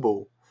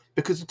unacceptable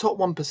because the top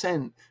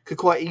 1% could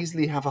quite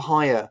easily have a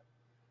higher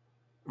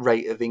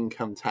rate of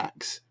income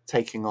tax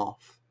taking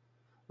off.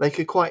 They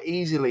could quite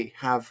easily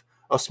have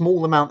a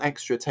small amount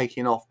extra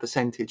taking off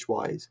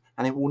percentage-wise,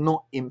 and it will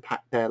not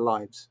impact their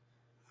lives.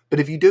 But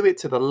if you do it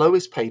to the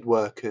lowest paid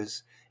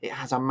workers, it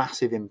has a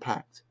massive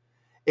impact.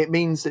 It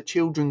means that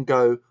children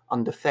go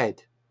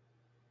underfed.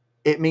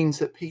 It means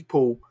that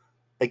people,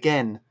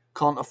 again,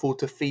 can't afford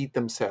to feed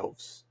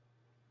themselves.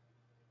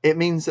 It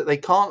means that they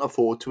can't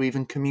afford to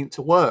even commute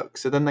to work.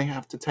 So then they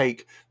have to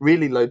take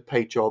really low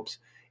paid jobs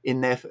in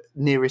their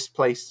nearest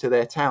place to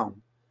their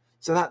town.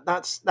 So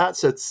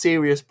that's a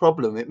serious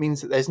problem. It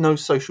means that there's no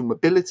social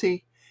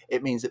mobility.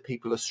 It means that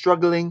people are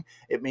struggling.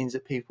 It means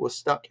that people are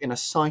stuck in a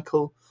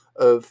cycle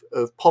of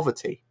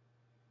poverty.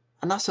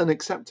 And that's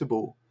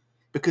unacceptable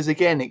because,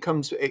 again, it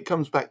comes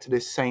back to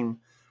this same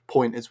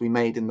point as we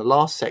made in the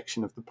last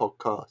section of the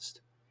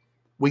podcast.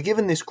 We're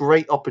given this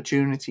great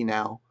opportunity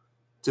now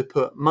to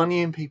put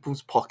money in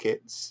people's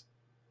pockets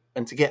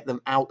and to get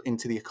them out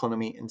into the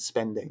economy and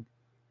spending.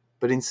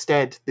 But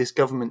instead, this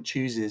government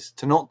chooses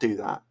to not do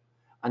that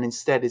and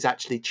instead is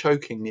actually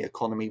choking the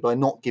economy by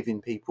not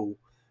giving people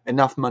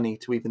enough money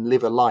to even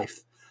live a life,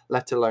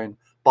 let alone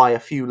buy a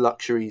few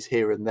luxuries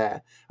here and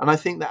there. And I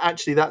think that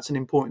actually that's an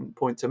important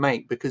point to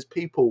make because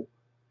people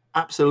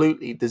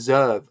absolutely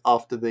deserve,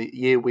 after the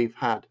year we've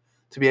had,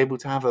 to be able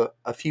to have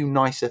a few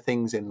nicer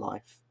things in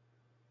life,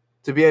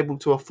 to be able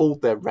to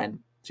afford their rent,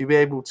 to be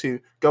able to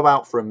go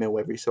out for a meal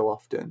every so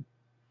often.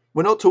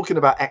 We're not talking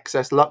about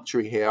excess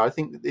luxury here. I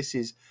think that this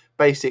is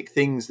basic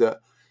things that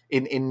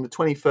in the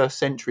 21st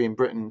century in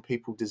Britain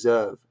people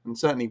deserve, and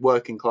certainly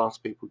working class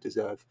people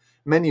deserve,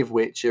 many of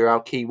which are our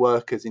key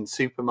workers in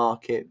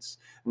supermarkets,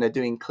 and they're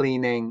doing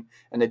cleaning,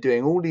 and they're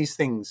doing all these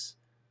things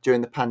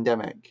during the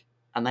pandemic,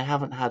 and they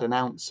haven't had an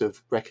ounce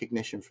of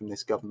recognition from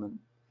this government.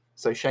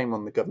 So shame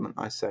on the government,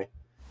 I say.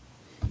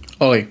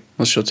 Ollie,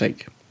 what's your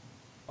take?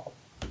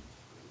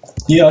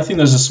 Yeah, I think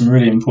those are some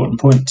really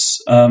important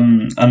points,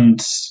 and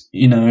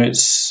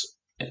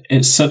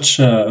it's such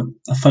a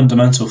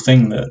fundamental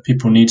thing that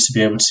people need to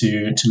be able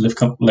to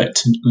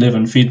live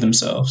and feed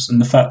themselves,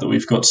 and the fact that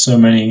we've got so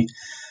many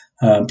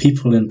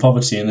people in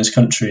poverty in this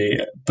country,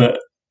 but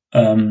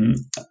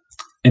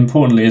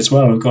importantly as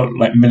well, we've got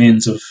like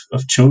millions of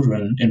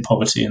children in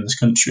poverty in this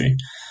country.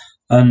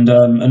 And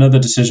another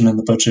decision in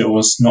the budget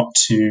was not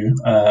to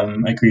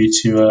agree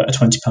to a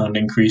 £20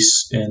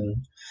 increase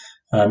in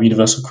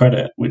universal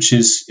credit, which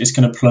is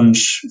going to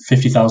plunge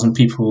 50,000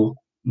 people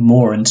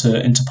more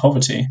into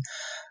poverty.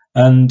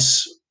 And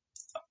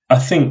I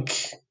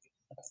think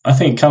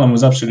Callum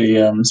was absolutely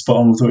spot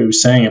on with what he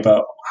was saying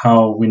about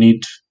how we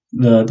need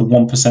the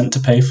 1% to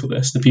pay for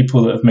this, the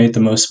people that have made the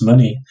most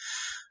money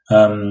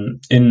in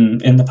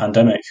the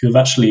pandemic, who have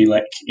actually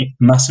like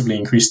massively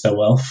increased their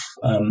wealth.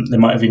 They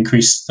might have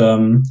increased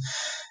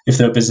if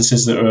there are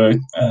businesses that were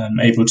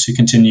able to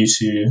continue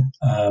to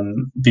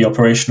be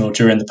operational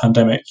during the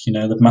pandemic.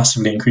 They've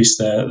massively increased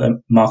their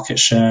market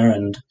share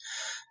and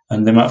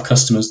the amount of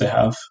customers they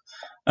have.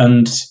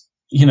 And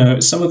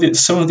some of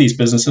these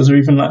businesses are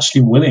even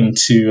actually willing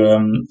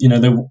to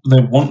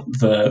they want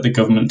the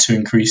government to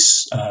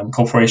increase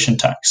corporation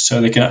tax so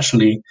they can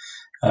actually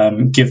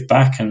give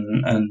back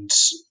and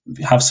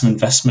have some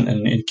investment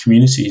in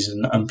communities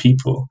and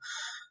people.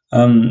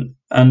 And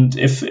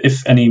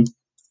if any,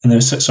 and they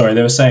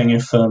were saying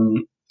if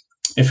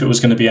it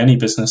was going to be any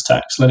business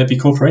tax, let it be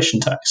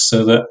corporation tax,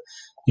 so that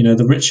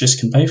the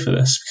richest can pay for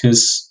this,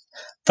 because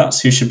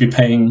that's who should be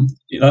paying.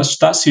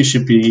 That's who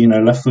should be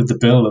left with the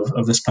bill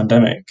of this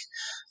pandemic.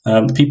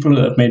 The people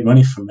that have made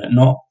money from it,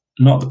 not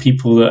the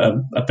people that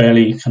are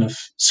barely kind of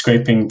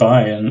scraping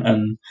by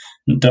and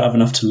don't have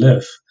enough to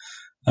live.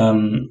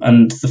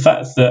 And the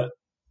fact that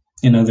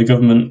the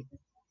government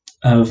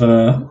have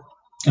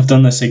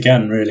done this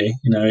again, really,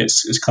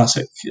 it's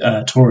classic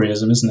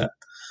Toryism, isn't it?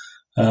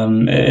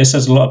 It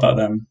says a lot about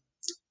them.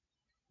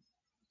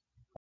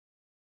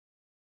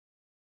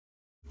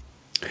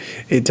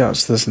 It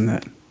does, doesn't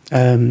it?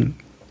 And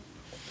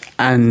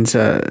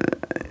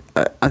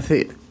I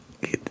think,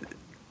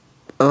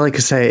 like I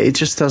say, it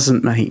just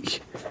doesn't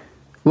make...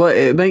 Well,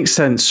 it makes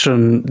sense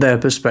from their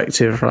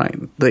perspective, right?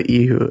 That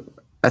you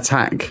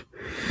attack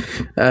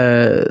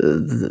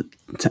the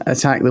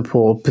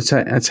poor,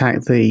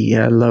 attack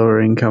the lower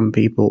income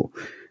people.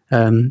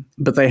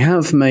 But they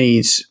have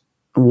made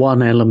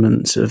one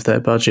element of their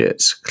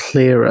budget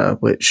clearer,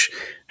 which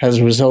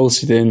has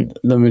resulted in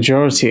the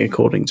majority,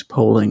 according to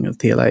polling, of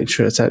the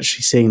electorate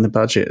actually seeing the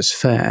budget as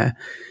fair,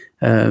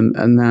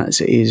 and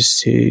that is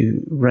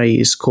to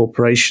raise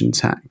corporation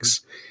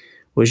tax,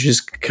 which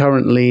is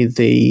currently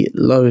the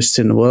lowest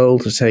in the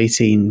world at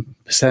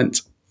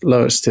 18%,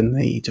 lowest in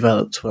the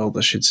developed world,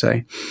 I should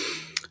say.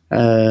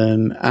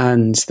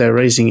 And they're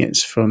raising it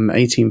from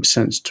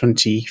 18% to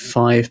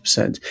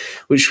 25%,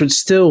 which would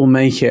still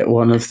make it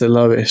one of the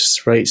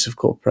lowest rates of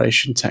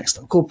corporation tax.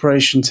 The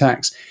corporation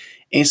tax,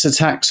 it's a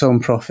tax on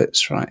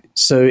profits, right?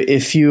 So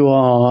if you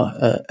are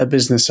a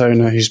business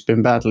owner who's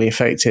been badly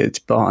affected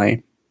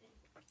by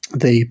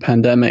the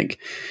pandemic,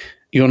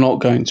 you're not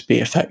going to be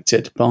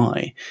affected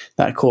by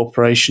that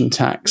corporation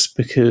tax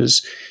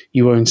because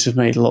you won't have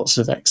made lots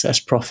of excess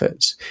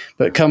profits.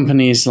 But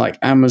companies like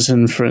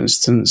Amazon, for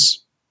instance,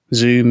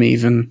 Zoom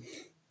even,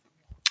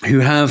 who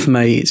have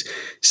made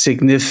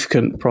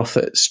significant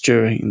profits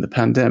during the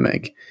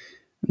pandemic,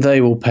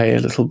 they will pay a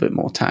little bit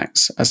more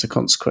tax as a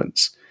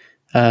consequence.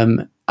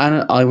 And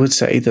I would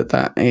say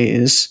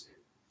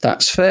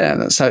that's fair.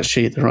 That's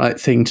actually the right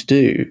thing to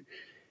do.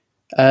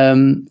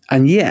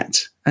 And yet,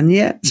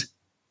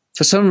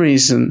 for some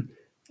reason,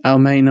 our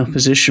main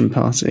opposition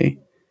party,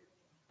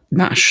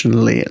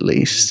 nationally at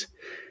least,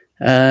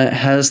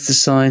 has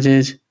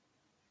decided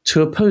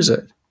to oppose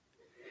it.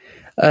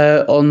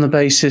 On the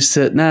basis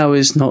that now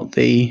is not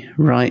the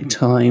right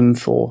time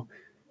for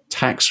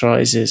tax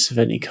rises of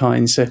any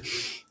kind. So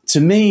to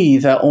me,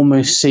 that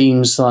almost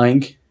seems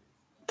like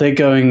they're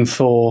going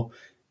for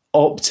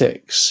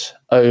optics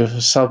over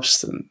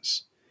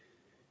substance,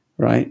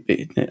 right?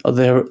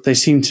 They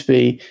seem to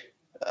be,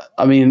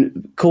 I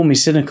mean, call me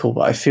cynical,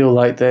 but I feel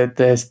like they're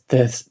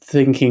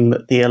thinking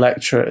that the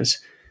electorate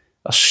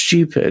are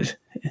stupid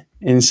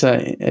in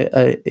thinking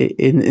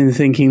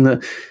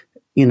that,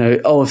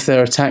 if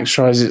there are tax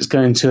rises, it's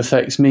going to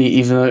affect me,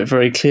 even though it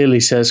very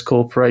clearly says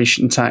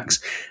corporation tax,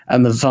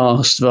 and the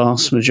vast,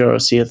 vast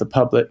majority of the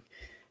public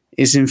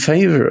is in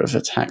favour of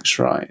a tax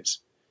rise.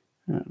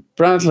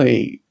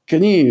 Bradley,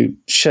 can you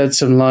shed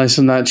some light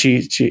on that?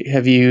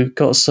 Have you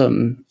got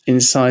some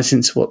insight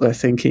into what they're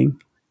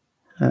thinking?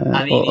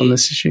 I mean, on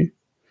this issue?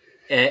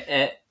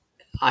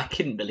 I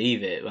couldn't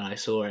believe it when I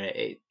saw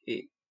it.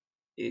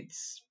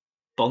 It's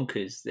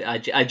bonkers.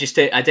 I just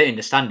don't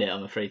understand it.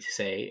 I'm afraid to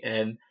say.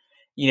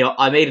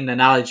 I made an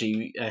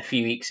analogy a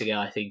few weeks ago.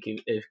 I think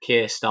of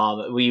Keir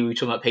Starmer. We were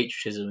talking about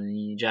patriotism and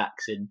Union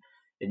Jacks, and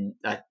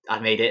I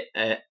made it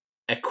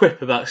a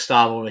quip about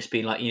Starmer almost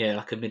being like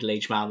like a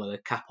middle-aged man with a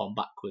cap on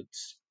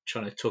backwards,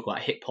 trying to talk about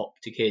hip hop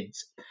to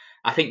kids.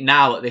 I think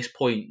now at this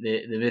point,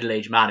 the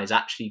middle-aged man is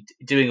actually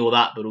doing all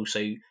that, but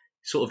also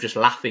sort of just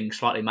laughing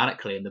slightly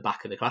manically in the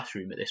back of the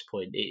classroom at this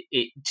point.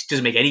 It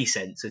doesn't make any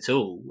sense at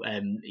all.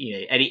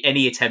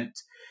 Any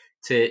attempt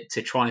to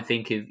try and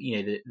think of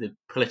the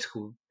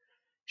political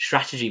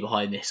strategy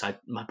behind this,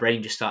 my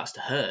brain just starts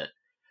to hurt.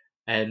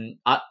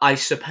 I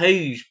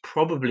suppose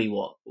probably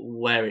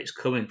where it's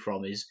coming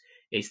from is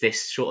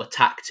this sort of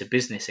tack to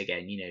business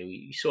again.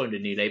 You saw in the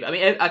New Labour. I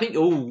mean, I think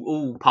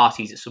all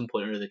parties at some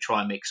point or another try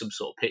and make some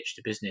sort of pitch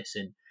to business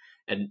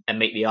and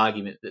make the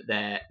argument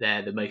that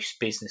they're the most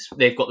business.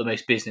 They've got the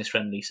most business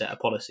friendly set of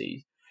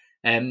policies.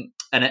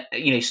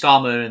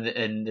 Starmer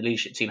and the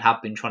leadership team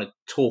have been trying to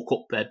talk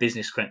up their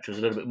business credentials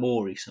a little bit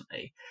more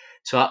recently.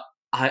 So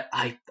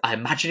I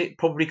imagine it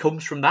probably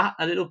comes from that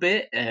a little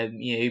bit.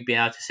 Being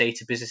able to say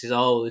to businesses,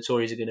 "Oh, the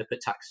Tories are going to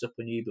put taxes up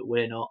on you, but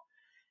we're not."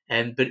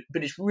 But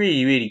it's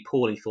really, really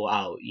poorly thought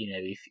out.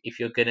 If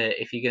you're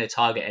gonna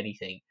target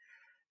anything,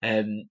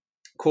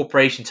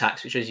 corporation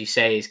tax, which, as you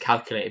say, is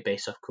calculated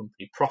based off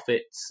company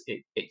profits,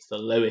 it's the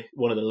lowest,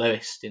 one of the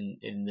lowest in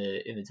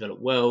the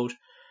developed world,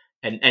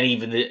 and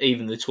even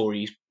the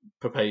Tories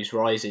proposed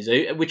rises,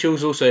 which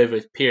was also over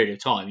a period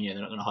of time. They're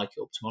not going to hike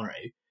it up tomorrow.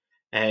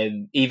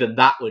 Even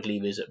that would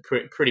leave us at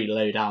pretty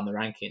low down the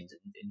rankings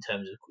in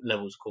terms of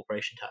levels of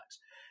corporation tax.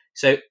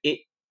 So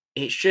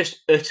it's just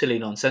utterly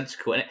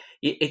nonsensical, and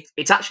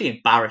it's actually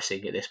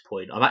embarrassing at this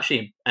point. I'm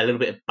actually a little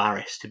bit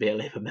embarrassed to be a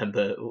Labour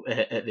member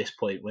at this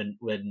point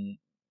when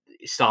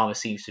Starmer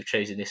seems to have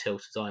chosen this hill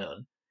to die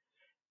on.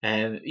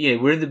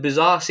 We're in the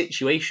bizarre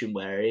situation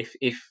where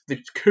if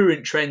the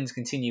current trends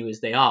continue as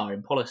they are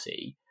in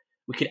policy,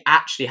 we could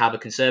actually have a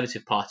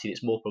Conservative Party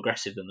that's more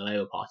progressive than the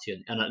Labour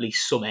Party and at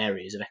least some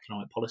areas of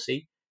economic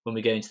policy when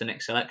we go into the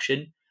next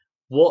election.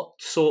 What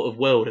sort of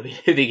world are we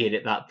living in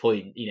at that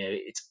point?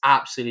 It's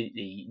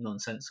absolutely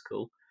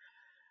nonsensical.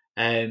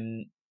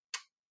 And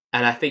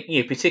I think,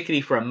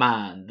 particularly for a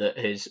man that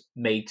has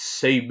made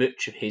so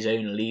much of his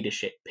own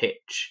leadership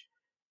pitch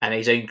and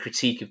his own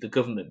critique of the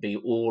government be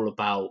all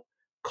about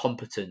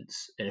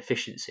competence and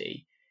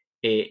efficiency,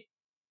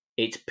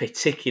 it's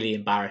particularly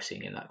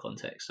embarrassing in that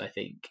context. I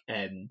think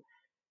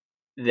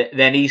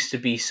there needs to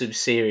be some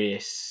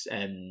serious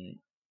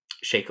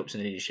shake-ups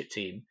in the leadership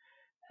team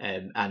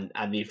and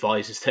the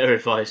advisors that are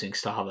advising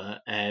Starmer,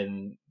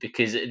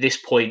 because at this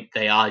point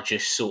they are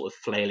just sort of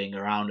flailing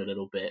around a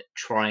little bit,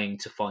 trying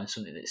to find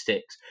something that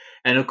sticks.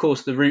 And of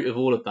course, the root of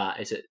all of that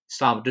is that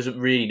Starmer doesn't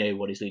really know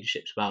what his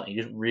leadership's about. He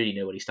doesn't really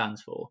know what he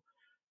stands for.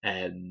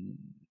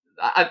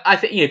 I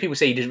think people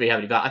say he doesn't really have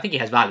any value. I think he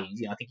has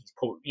values. I think he's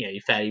probably a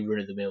fairly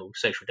run-of-the-mill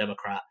social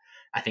democrat.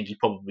 I think he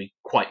probably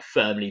quite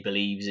firmly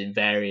believes in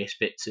various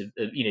bits of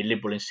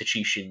liberal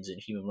institutions and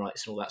human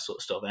rights and all that sort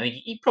of stuff. And I think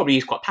he probably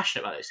is quite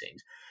passionate about those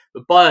things.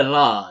 But by and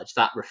large,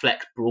 that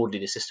reflects broadly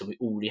the system we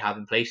already have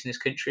in place in this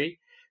country.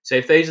 So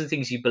if those are the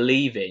things you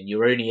believe in,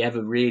 you're only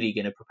ever really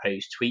going to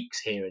propose tweaks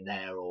here and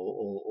there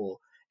or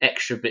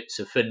extra bits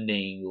of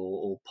funding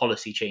or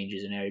policy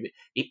changes in area.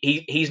 But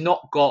he's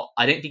not got.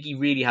 I don't think he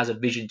really has a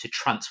vision to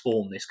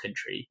transform this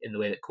country in the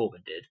way that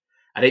Corbyn did.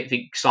 I don't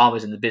think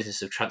Starmer's in the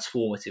business of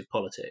transformative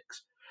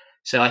politics.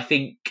 So I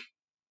think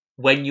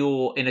when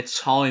you're in a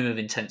time of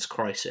intense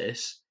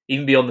crisis,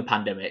 even beyond the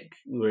pandemic,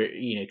 where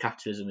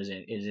capitalism is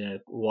in a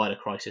wider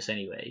crisis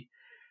anyway,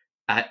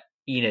 I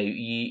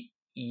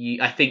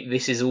think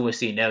this is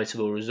almost the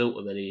inevitable result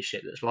of a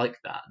leadership that's like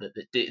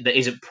that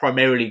isn't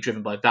primarily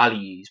driven by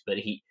values, but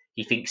he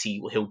thinks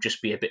he'll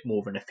just be a bit more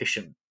of an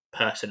efficient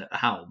person at the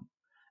helm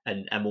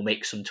and will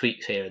make some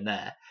tweaks here and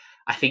there.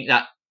 I think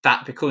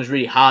that becomes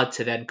really hard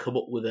to then come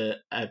up with a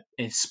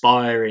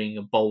inspiring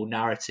and bold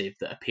narrative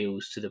that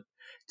appeals to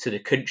the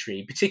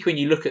country, particularly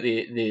when you look at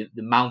the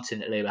mountain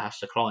that Labour has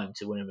to climb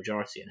to win a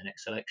majority in the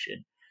next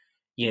election.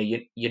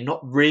 You're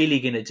not really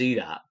going to do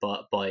that,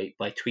 but by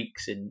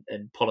tweaks and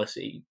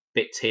policy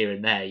bits here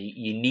and there,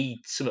 you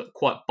need something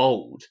quite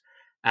bold.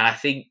 And I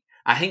think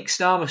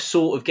Starmer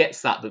sort of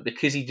gets that, but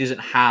because he doesn't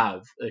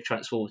have a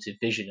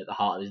transformative vision at the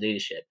heart of his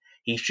leadership,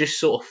 he's just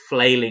sort of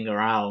flailing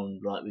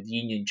around like with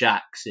Union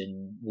Jacks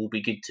and will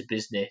be good to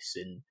business,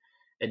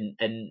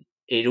 and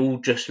it all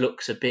just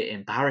looks a bit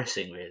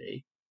embarrassing,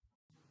 really.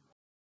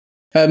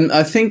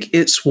 I think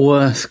it's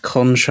worth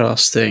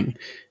contrasting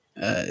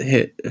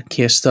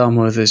Keir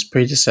Starmer with his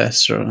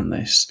predecessor on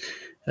this.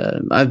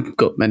 I've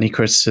got many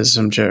criticisms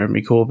of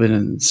Jeremy Corbyn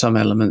and some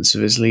elements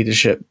of his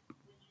leadership,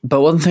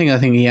 but one thing I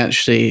think he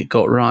actually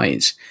got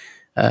right,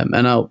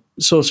 and I'll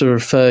sort of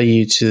refer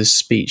you to the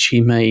speech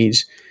he made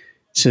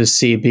to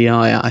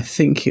CBI, I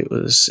think it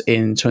was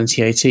in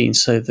 2018,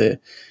 so the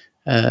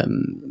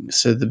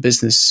So the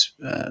business,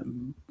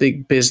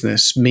 big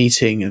business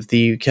meeting of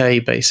the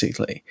UK,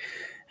 basically.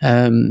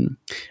 And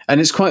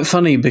it's quite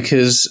funny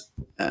because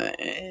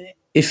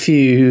if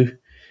you,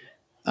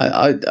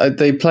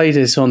 they played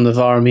it on the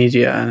Vara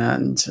Media,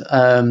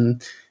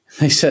 and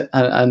they said,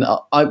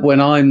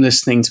 when I'm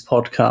listening to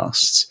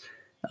podcasts,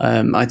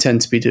 I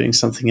tend to be doing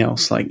something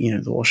else, like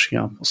the washing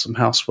up or some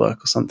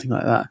housework or something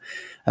like that,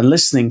 and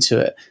listening to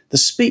it. The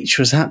speech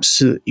was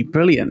absolutely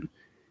brilliant.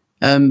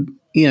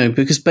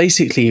 Because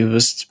basically he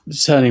was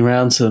turning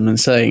around to them and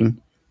saying,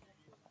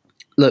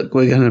 "Look,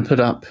 we're going to put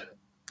up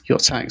your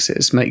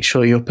taxes, make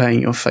sure you're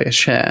paying your fair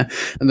share.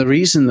 And the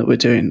reason that we're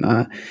doing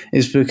that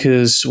is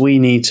because we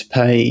need to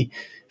pay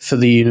for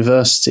the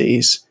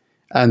universities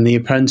and the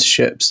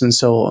apprenticeships and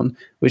so on,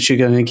 which are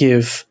going to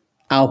give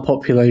our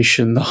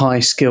population the high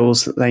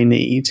skills that they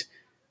need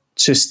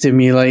to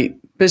stimulate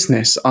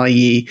business,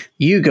 i.e.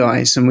 you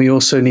guys. And we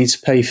also need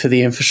to pay for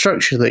the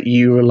infrastructure that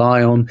you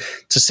rely on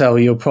to sell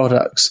your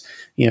products,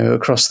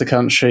 across the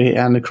country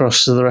and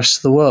across the rest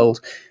of the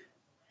world."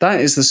 That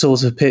is the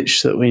sort of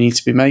pitch that we need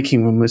to be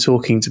making when we're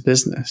talking to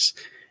business,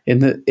 in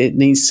that it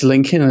needs to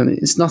link in. And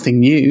it's nothing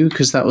new,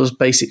 because that was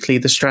basically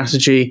the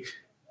strategy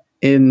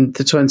in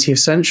the 20th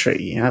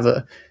century. You have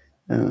a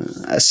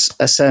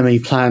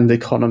semi-planned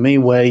economy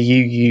where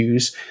you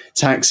use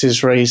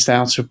taxes raised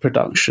out of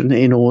production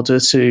in order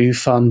to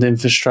fund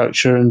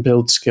infrastructure and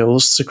build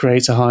skills to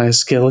create a higher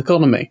skill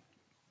economy,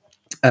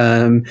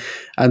 and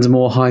a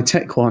more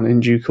high-tech one in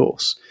due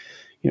course.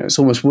 It's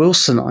almost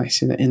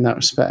Wilsonite in that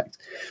respect.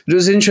 But it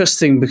was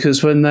interesting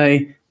because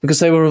because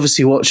they were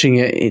obviously watching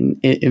it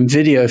in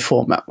video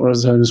format,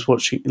 whereas I was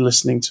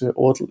listening to it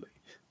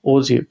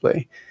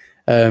audibly.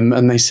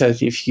 And they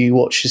said, if you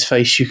watch his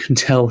face, you can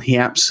tell he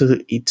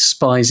absolutely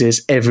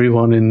despises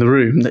everyone in the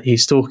room that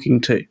he's talking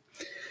to.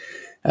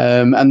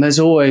 And there's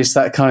always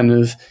that kind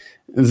of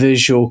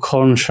visual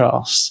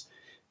contrast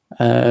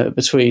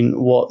between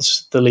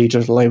what the leader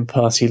of the Labour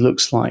Party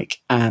looks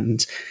like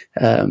and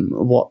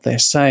what they're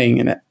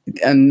saying.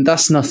 And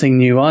that's nothing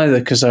new either,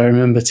 because I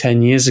remember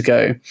 10 years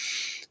ago,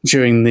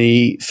 during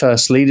the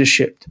first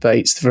leadership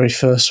debates, the very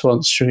first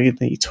ones during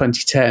the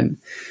 2010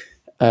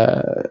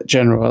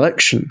 general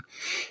election,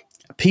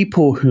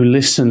 people who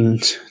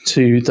listened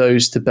to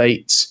those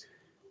debates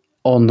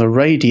on the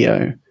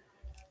radio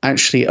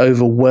actually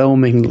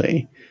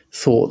overwhelmingly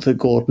thought that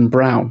Gordon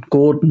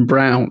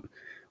Brown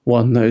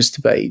won those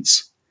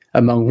debates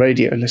among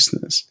radio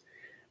listeners,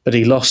 but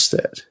he lost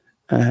it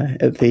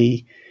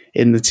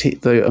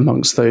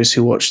amongst those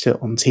who watched it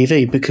on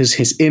TV, because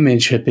his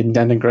image had been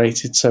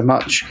denigrated so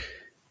much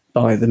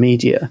by the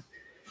media.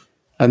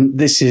 And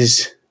this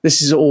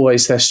is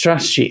always their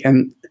strategy,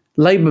 and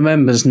Labour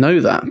members know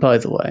that, by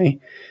the way.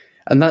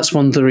 And that's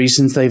one of the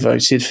reasons they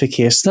voted for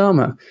Keir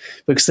Starmer,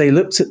 because they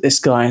looked at this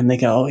guy and they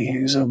go,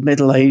 he's a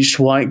middle-aged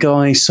white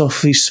guy,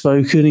 softly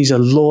spoken, he's a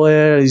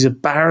lawyer, he's a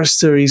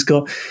barrister, he's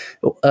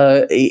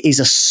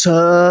a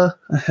sir.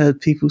 I heard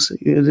people say,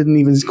 they didn't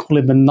even call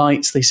him a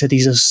knight, they said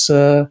he's a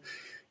sir.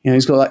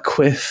 He's got that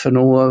quiff and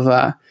all of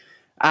that.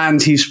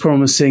 And he's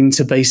promising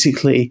to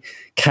basically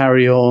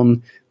carry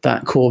on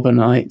that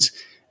Corbynite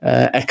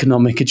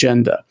economic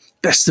agenda.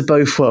 Best of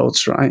both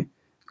worlds, right?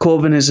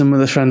 Corbynism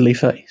with a friendly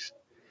face.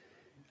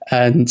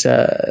 And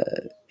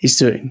he's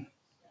doing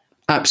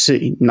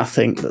absolutely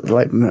nothing that the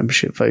Labour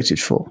membership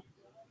voted for.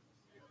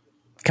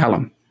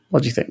 Callum,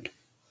 what do you think?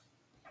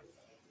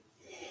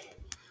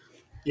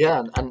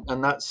 Yeah,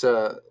 and that's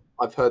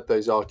I've heard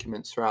those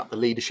arguments throughout the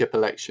leadership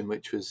election,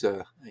 which was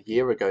a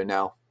year ago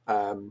now.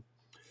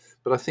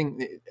 But I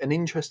think an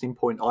interesting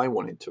point I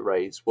wanted to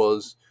raise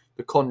was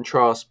the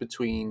contrast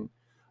between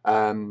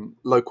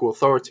local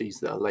authorities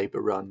that are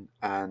Labour run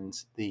and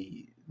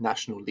the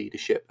national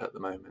leadership at the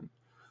moment.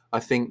 I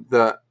think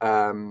that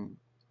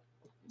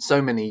so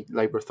many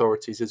Labour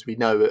authorities, as we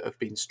know, have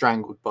been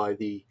strangled by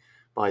the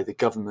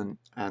government,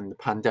 and the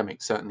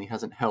pandemic certainly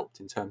hasn't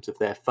helped in terms of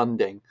their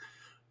funding.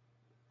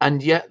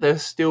 And yet they're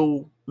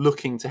still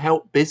looking to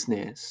help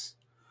business,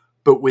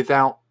 but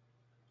without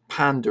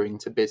pandering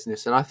to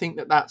business. And I think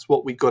that that's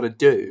what we've got to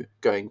do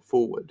going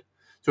forward.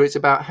 So it's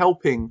about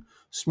helping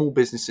small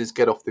businesses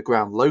get off the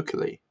ground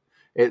locally.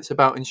 It's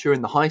about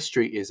ensuring the high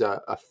street is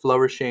a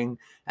flourishing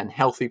and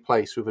healthy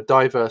place with a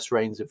diverse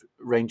range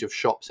of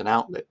shops and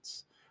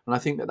outlets. And I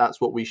think that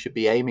that's what we should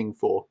be aiming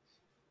for.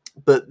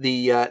 But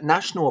the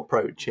national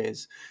approach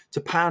is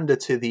to pander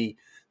to the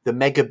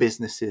mega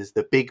businesses,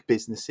 the big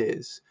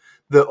businesses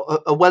that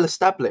are well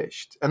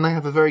established, and they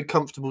have a very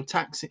comfortable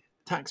tax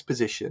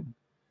position,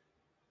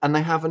 and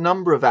they have a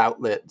number of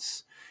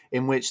outlets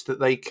in which that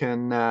they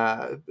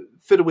can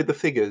fiddle with the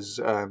figures,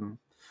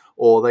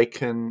 or they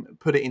can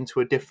put it into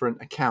a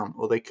different account,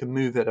 or they can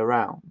move it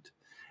around.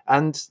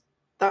 And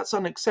that's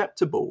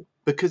unacceptable,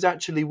 because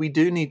actually we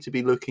do need to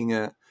be looking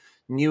at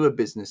newer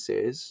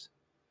businesses.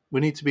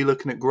 We need to be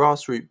looking at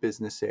grassroots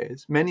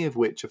businesses, many of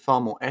which are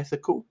far more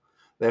ethical,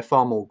 they're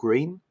far more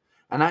green,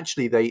 and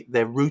actually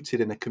they're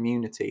rooted in a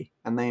community,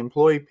 and they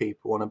employ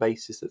people on a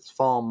basis that's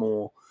far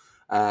more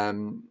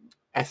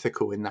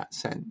ethical in that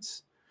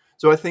sense.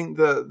 So I think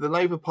the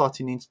Labour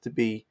Party needs to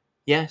be,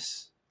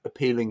 yes,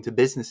 appealing to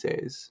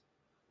businesses,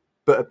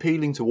 but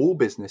appealing to all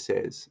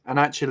businesses and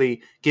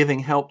actually giving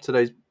help to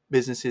those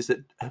businesses that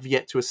have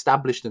yet to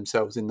establish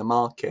themselves in the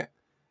market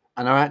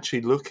and are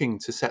actually looking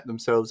to set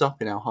themselves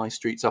up in our high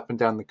streets up and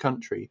down the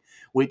country,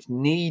 which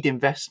need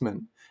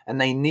investment, and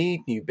they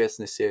need new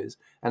businesses,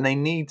 and they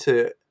need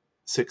to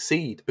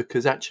succeed,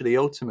 because actually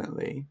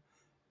ultimately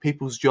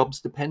people's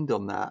jobs depend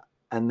on that,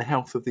 and the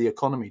health of the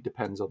economy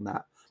depends on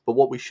that. But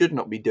what we should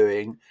not be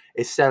doing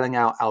is selling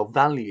out our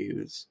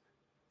values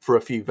for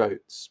a few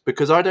votes,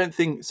 because I don't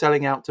think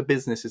selling out to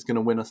business is going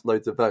to win us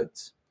loads of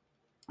votes.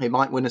 It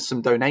might win us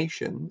some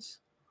donations,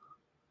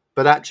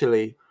 but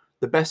actually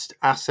the best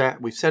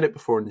asset, we've said it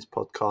before in this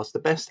podcast, the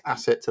best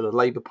asset to the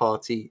Labour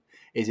Party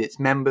is its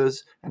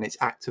members and its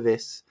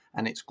activists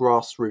and its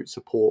grassroots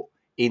support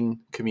in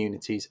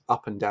communities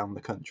up and down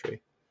the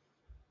country.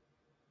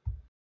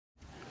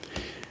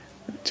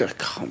 I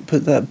can't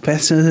put that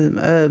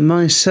better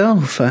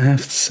myself, I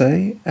have to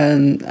say.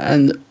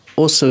 And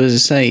also, as I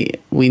say,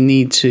 we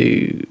need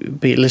to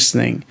be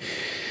listening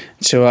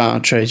to our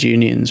trade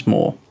unions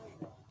more,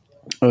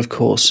 of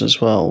course,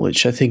 as well,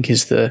 which I think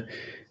is the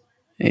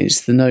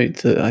note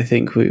that I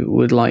think we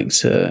would like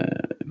to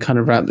kind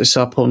of wrap this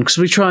up on, because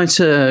we try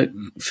to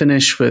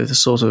finish with a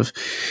sort of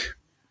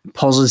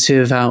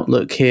positive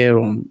outlook here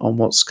on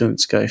what's going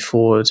to go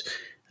forward.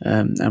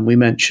 And we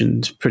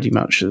mentioned pretty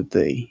much at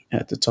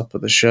the top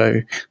of the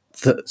show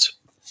that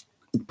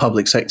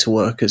public sector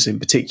workers in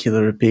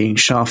particular are being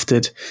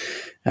shafted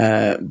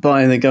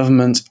by the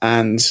government,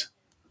 and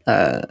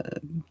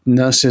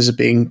nurses are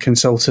being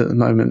consulted at the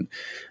moment.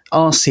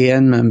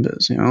 RCN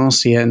members,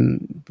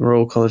 RCN,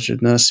 Royal College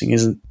of Nursing,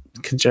 isn't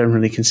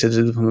generally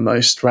considered one of the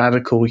most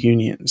radical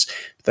unions.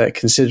 They're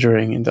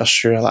considering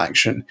industrial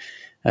action.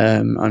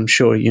 I'm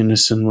sure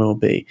Unison will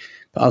be,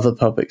 but other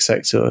public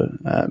sector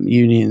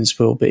unions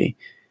will be.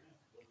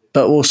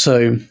 But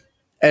also,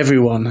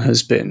 everyone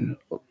has been,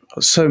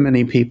 so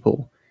many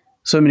people,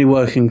 so many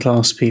working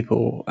class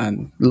people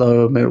and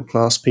lower middle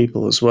class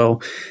people as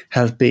well,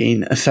 have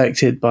been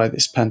affected by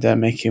this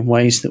pandemic in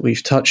ways that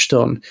we've touched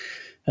on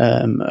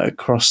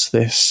across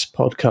this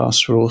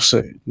podcast. We're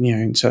also,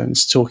 in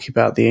terms of talking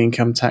about the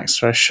income tax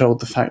threshold,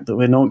 the fact that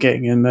we're not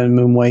getting a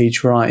minimum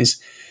wage rise.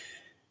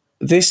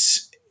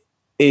 This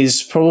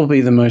is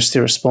probably the most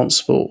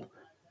irresponsible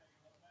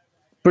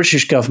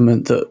British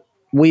government that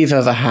we've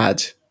ever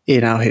had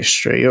in our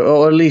history,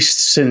 or at least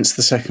since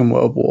the Second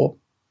World War,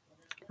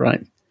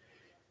 right?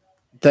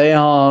 They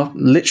are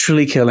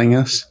literally killing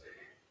us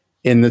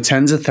in the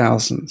tens of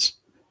thousands.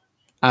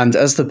 And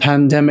as the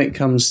pandemic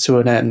comes to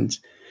an end,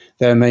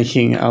 they're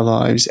making our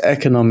lives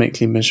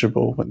economically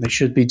miserable when they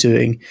should be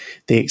doing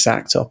the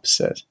exact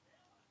opposite.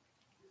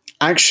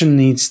 Action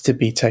needs to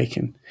be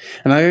taken.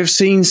 And I have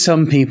seen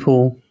some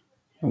people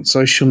on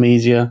social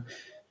media,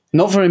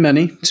 not very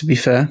many, to be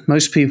fair.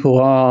 Most people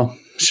are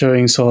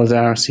showing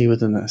solidarity with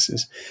the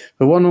nurses,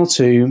 but one or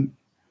two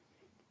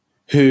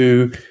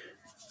who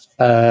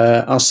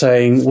are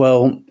saying,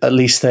 well, at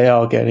least they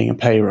are getting a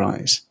pay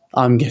rise.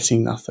 I'm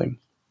getting nothing.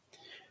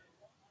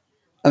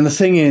 And the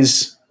thing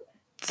is,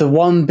 the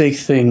one big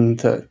thing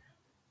that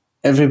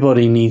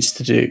everybody needs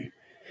to do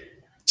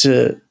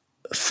to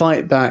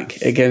fight back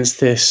against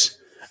this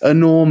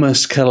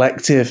enormous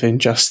collective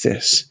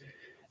injustice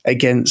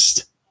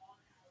against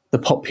the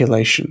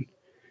population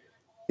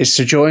is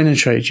to join a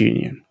trade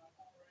union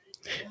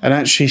and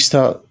actually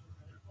start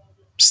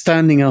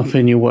standing up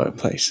in your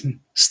workplace and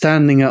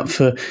standing up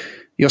for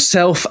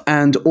yourself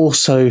and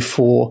also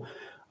for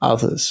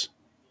others.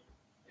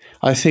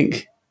 I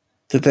think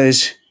that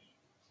there's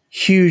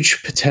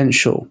huge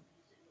potential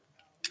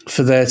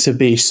for there to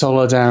be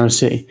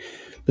solidarity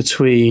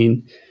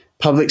between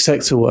public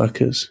sector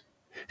workers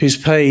whose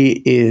pay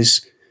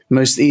is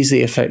most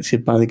easily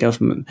affected by the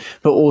government,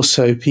 but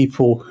also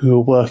people who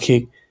are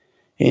working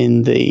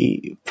in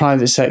the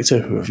private sector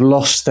who have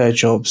lost their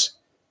jobs.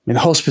 I mean,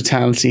 the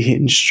hospitality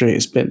industry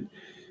has been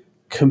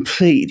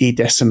completely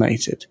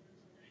decimated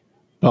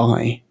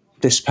by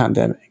this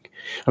pandemic.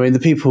 I mean, the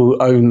people who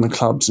own the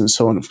clubs and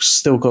so on have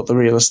still got the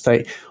real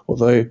estate,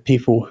 although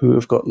people who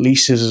have got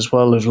leases as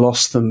well have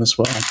lost them as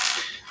well.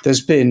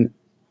 There's been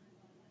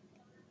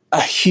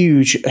a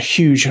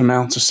huge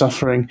amount of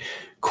suffering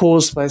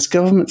caused by its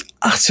government's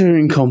utter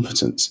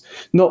incompetence,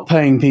 not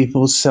paying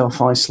people to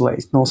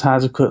self-isolate, not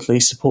adequately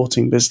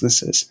supporting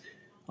businesses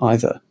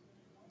either.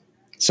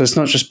 So it's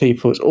not just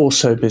people, it's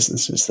also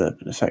businesses that have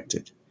been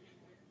affected.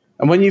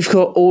 And when you've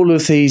got all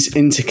of these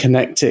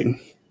interconnecting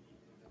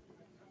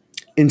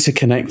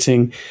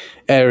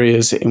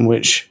areas in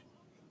which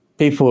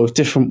people of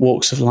different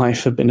walks of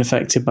life have been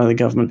affected by the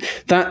government,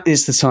 that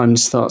is the time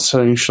to start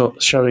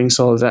showing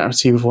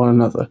solidarity with one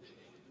another.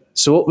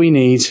 So what we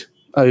need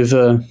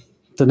over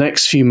the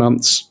next few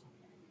months,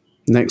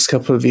 next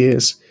couple of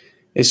years,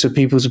 is for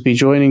people to be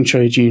joining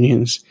trade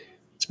unions,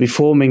 to be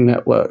forming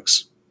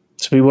networks,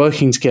 to be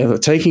working together,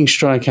 taking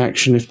strike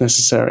action if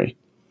necessary.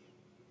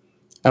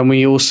 And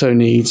we also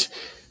need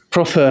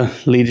proper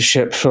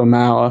leadership from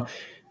our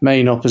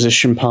main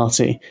opposition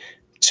party,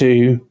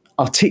 to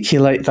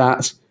articulate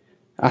that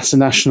at a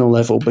national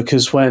level,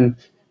 because when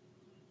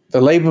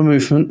the Labour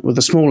movement with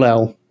a small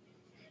L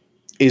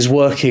is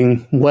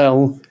working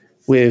well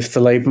with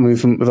the Labour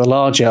movement with a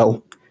large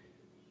L,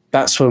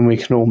 that's when we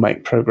can all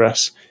make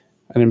progress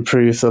and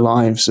improve the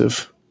lives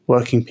of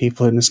working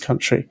people in this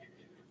country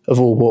of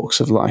all walks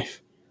of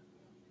life.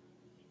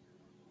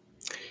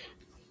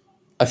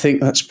 I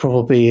think that's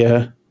probably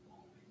a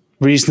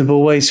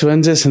reasonable way to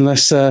end it,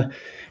 unless any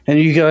of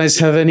you guys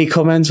have any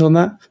comment on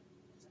that?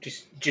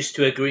 Just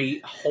to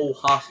agree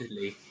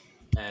wholeheartedly,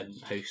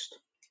 host.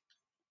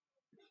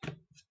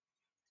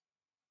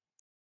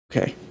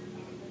 Okay.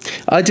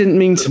 I didn't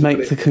mean to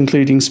make the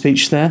concluding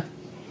speech there,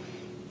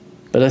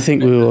 but I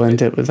think we will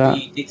end it with that.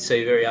 You did so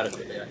very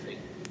adequately, I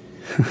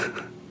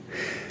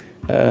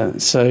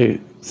think. So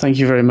thank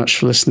you very much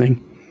for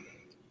listening.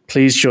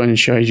 Please join a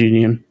trade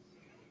union.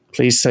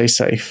 Please stay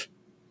safe.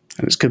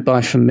 And it's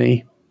goodbye from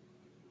me.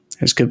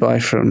 It's goodbye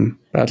from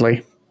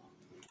Bradley.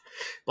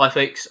 Bye,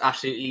 folks.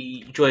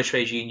 Absolutely join a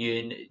trade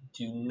union.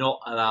 Do not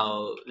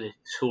allow the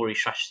Tory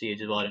strategy of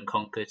divide and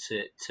conquer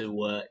to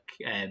work.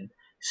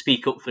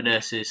 Speak up for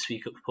nurses,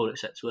 speak up for public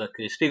sector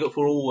workers, speak up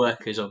for all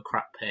workers on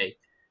crap pay,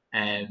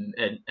 and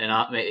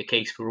make the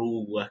case for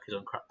all workers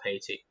on crap pay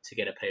to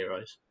get a pay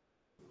rise.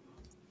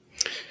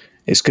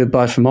 It's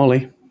goodbye from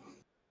Ollie.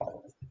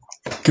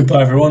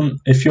 Goodbye, everyone.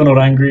 If you're not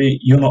angry,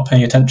 you're not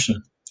paying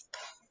attention.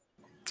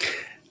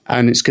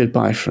 And it's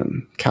goodbye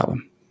from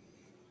Callum.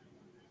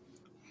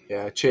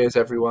 Yeah, cheers,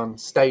 everyone.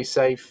 Stay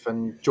safe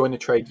and join a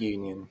trade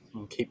union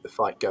and keep the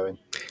fight going.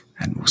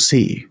 And we'll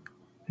see you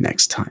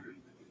next time.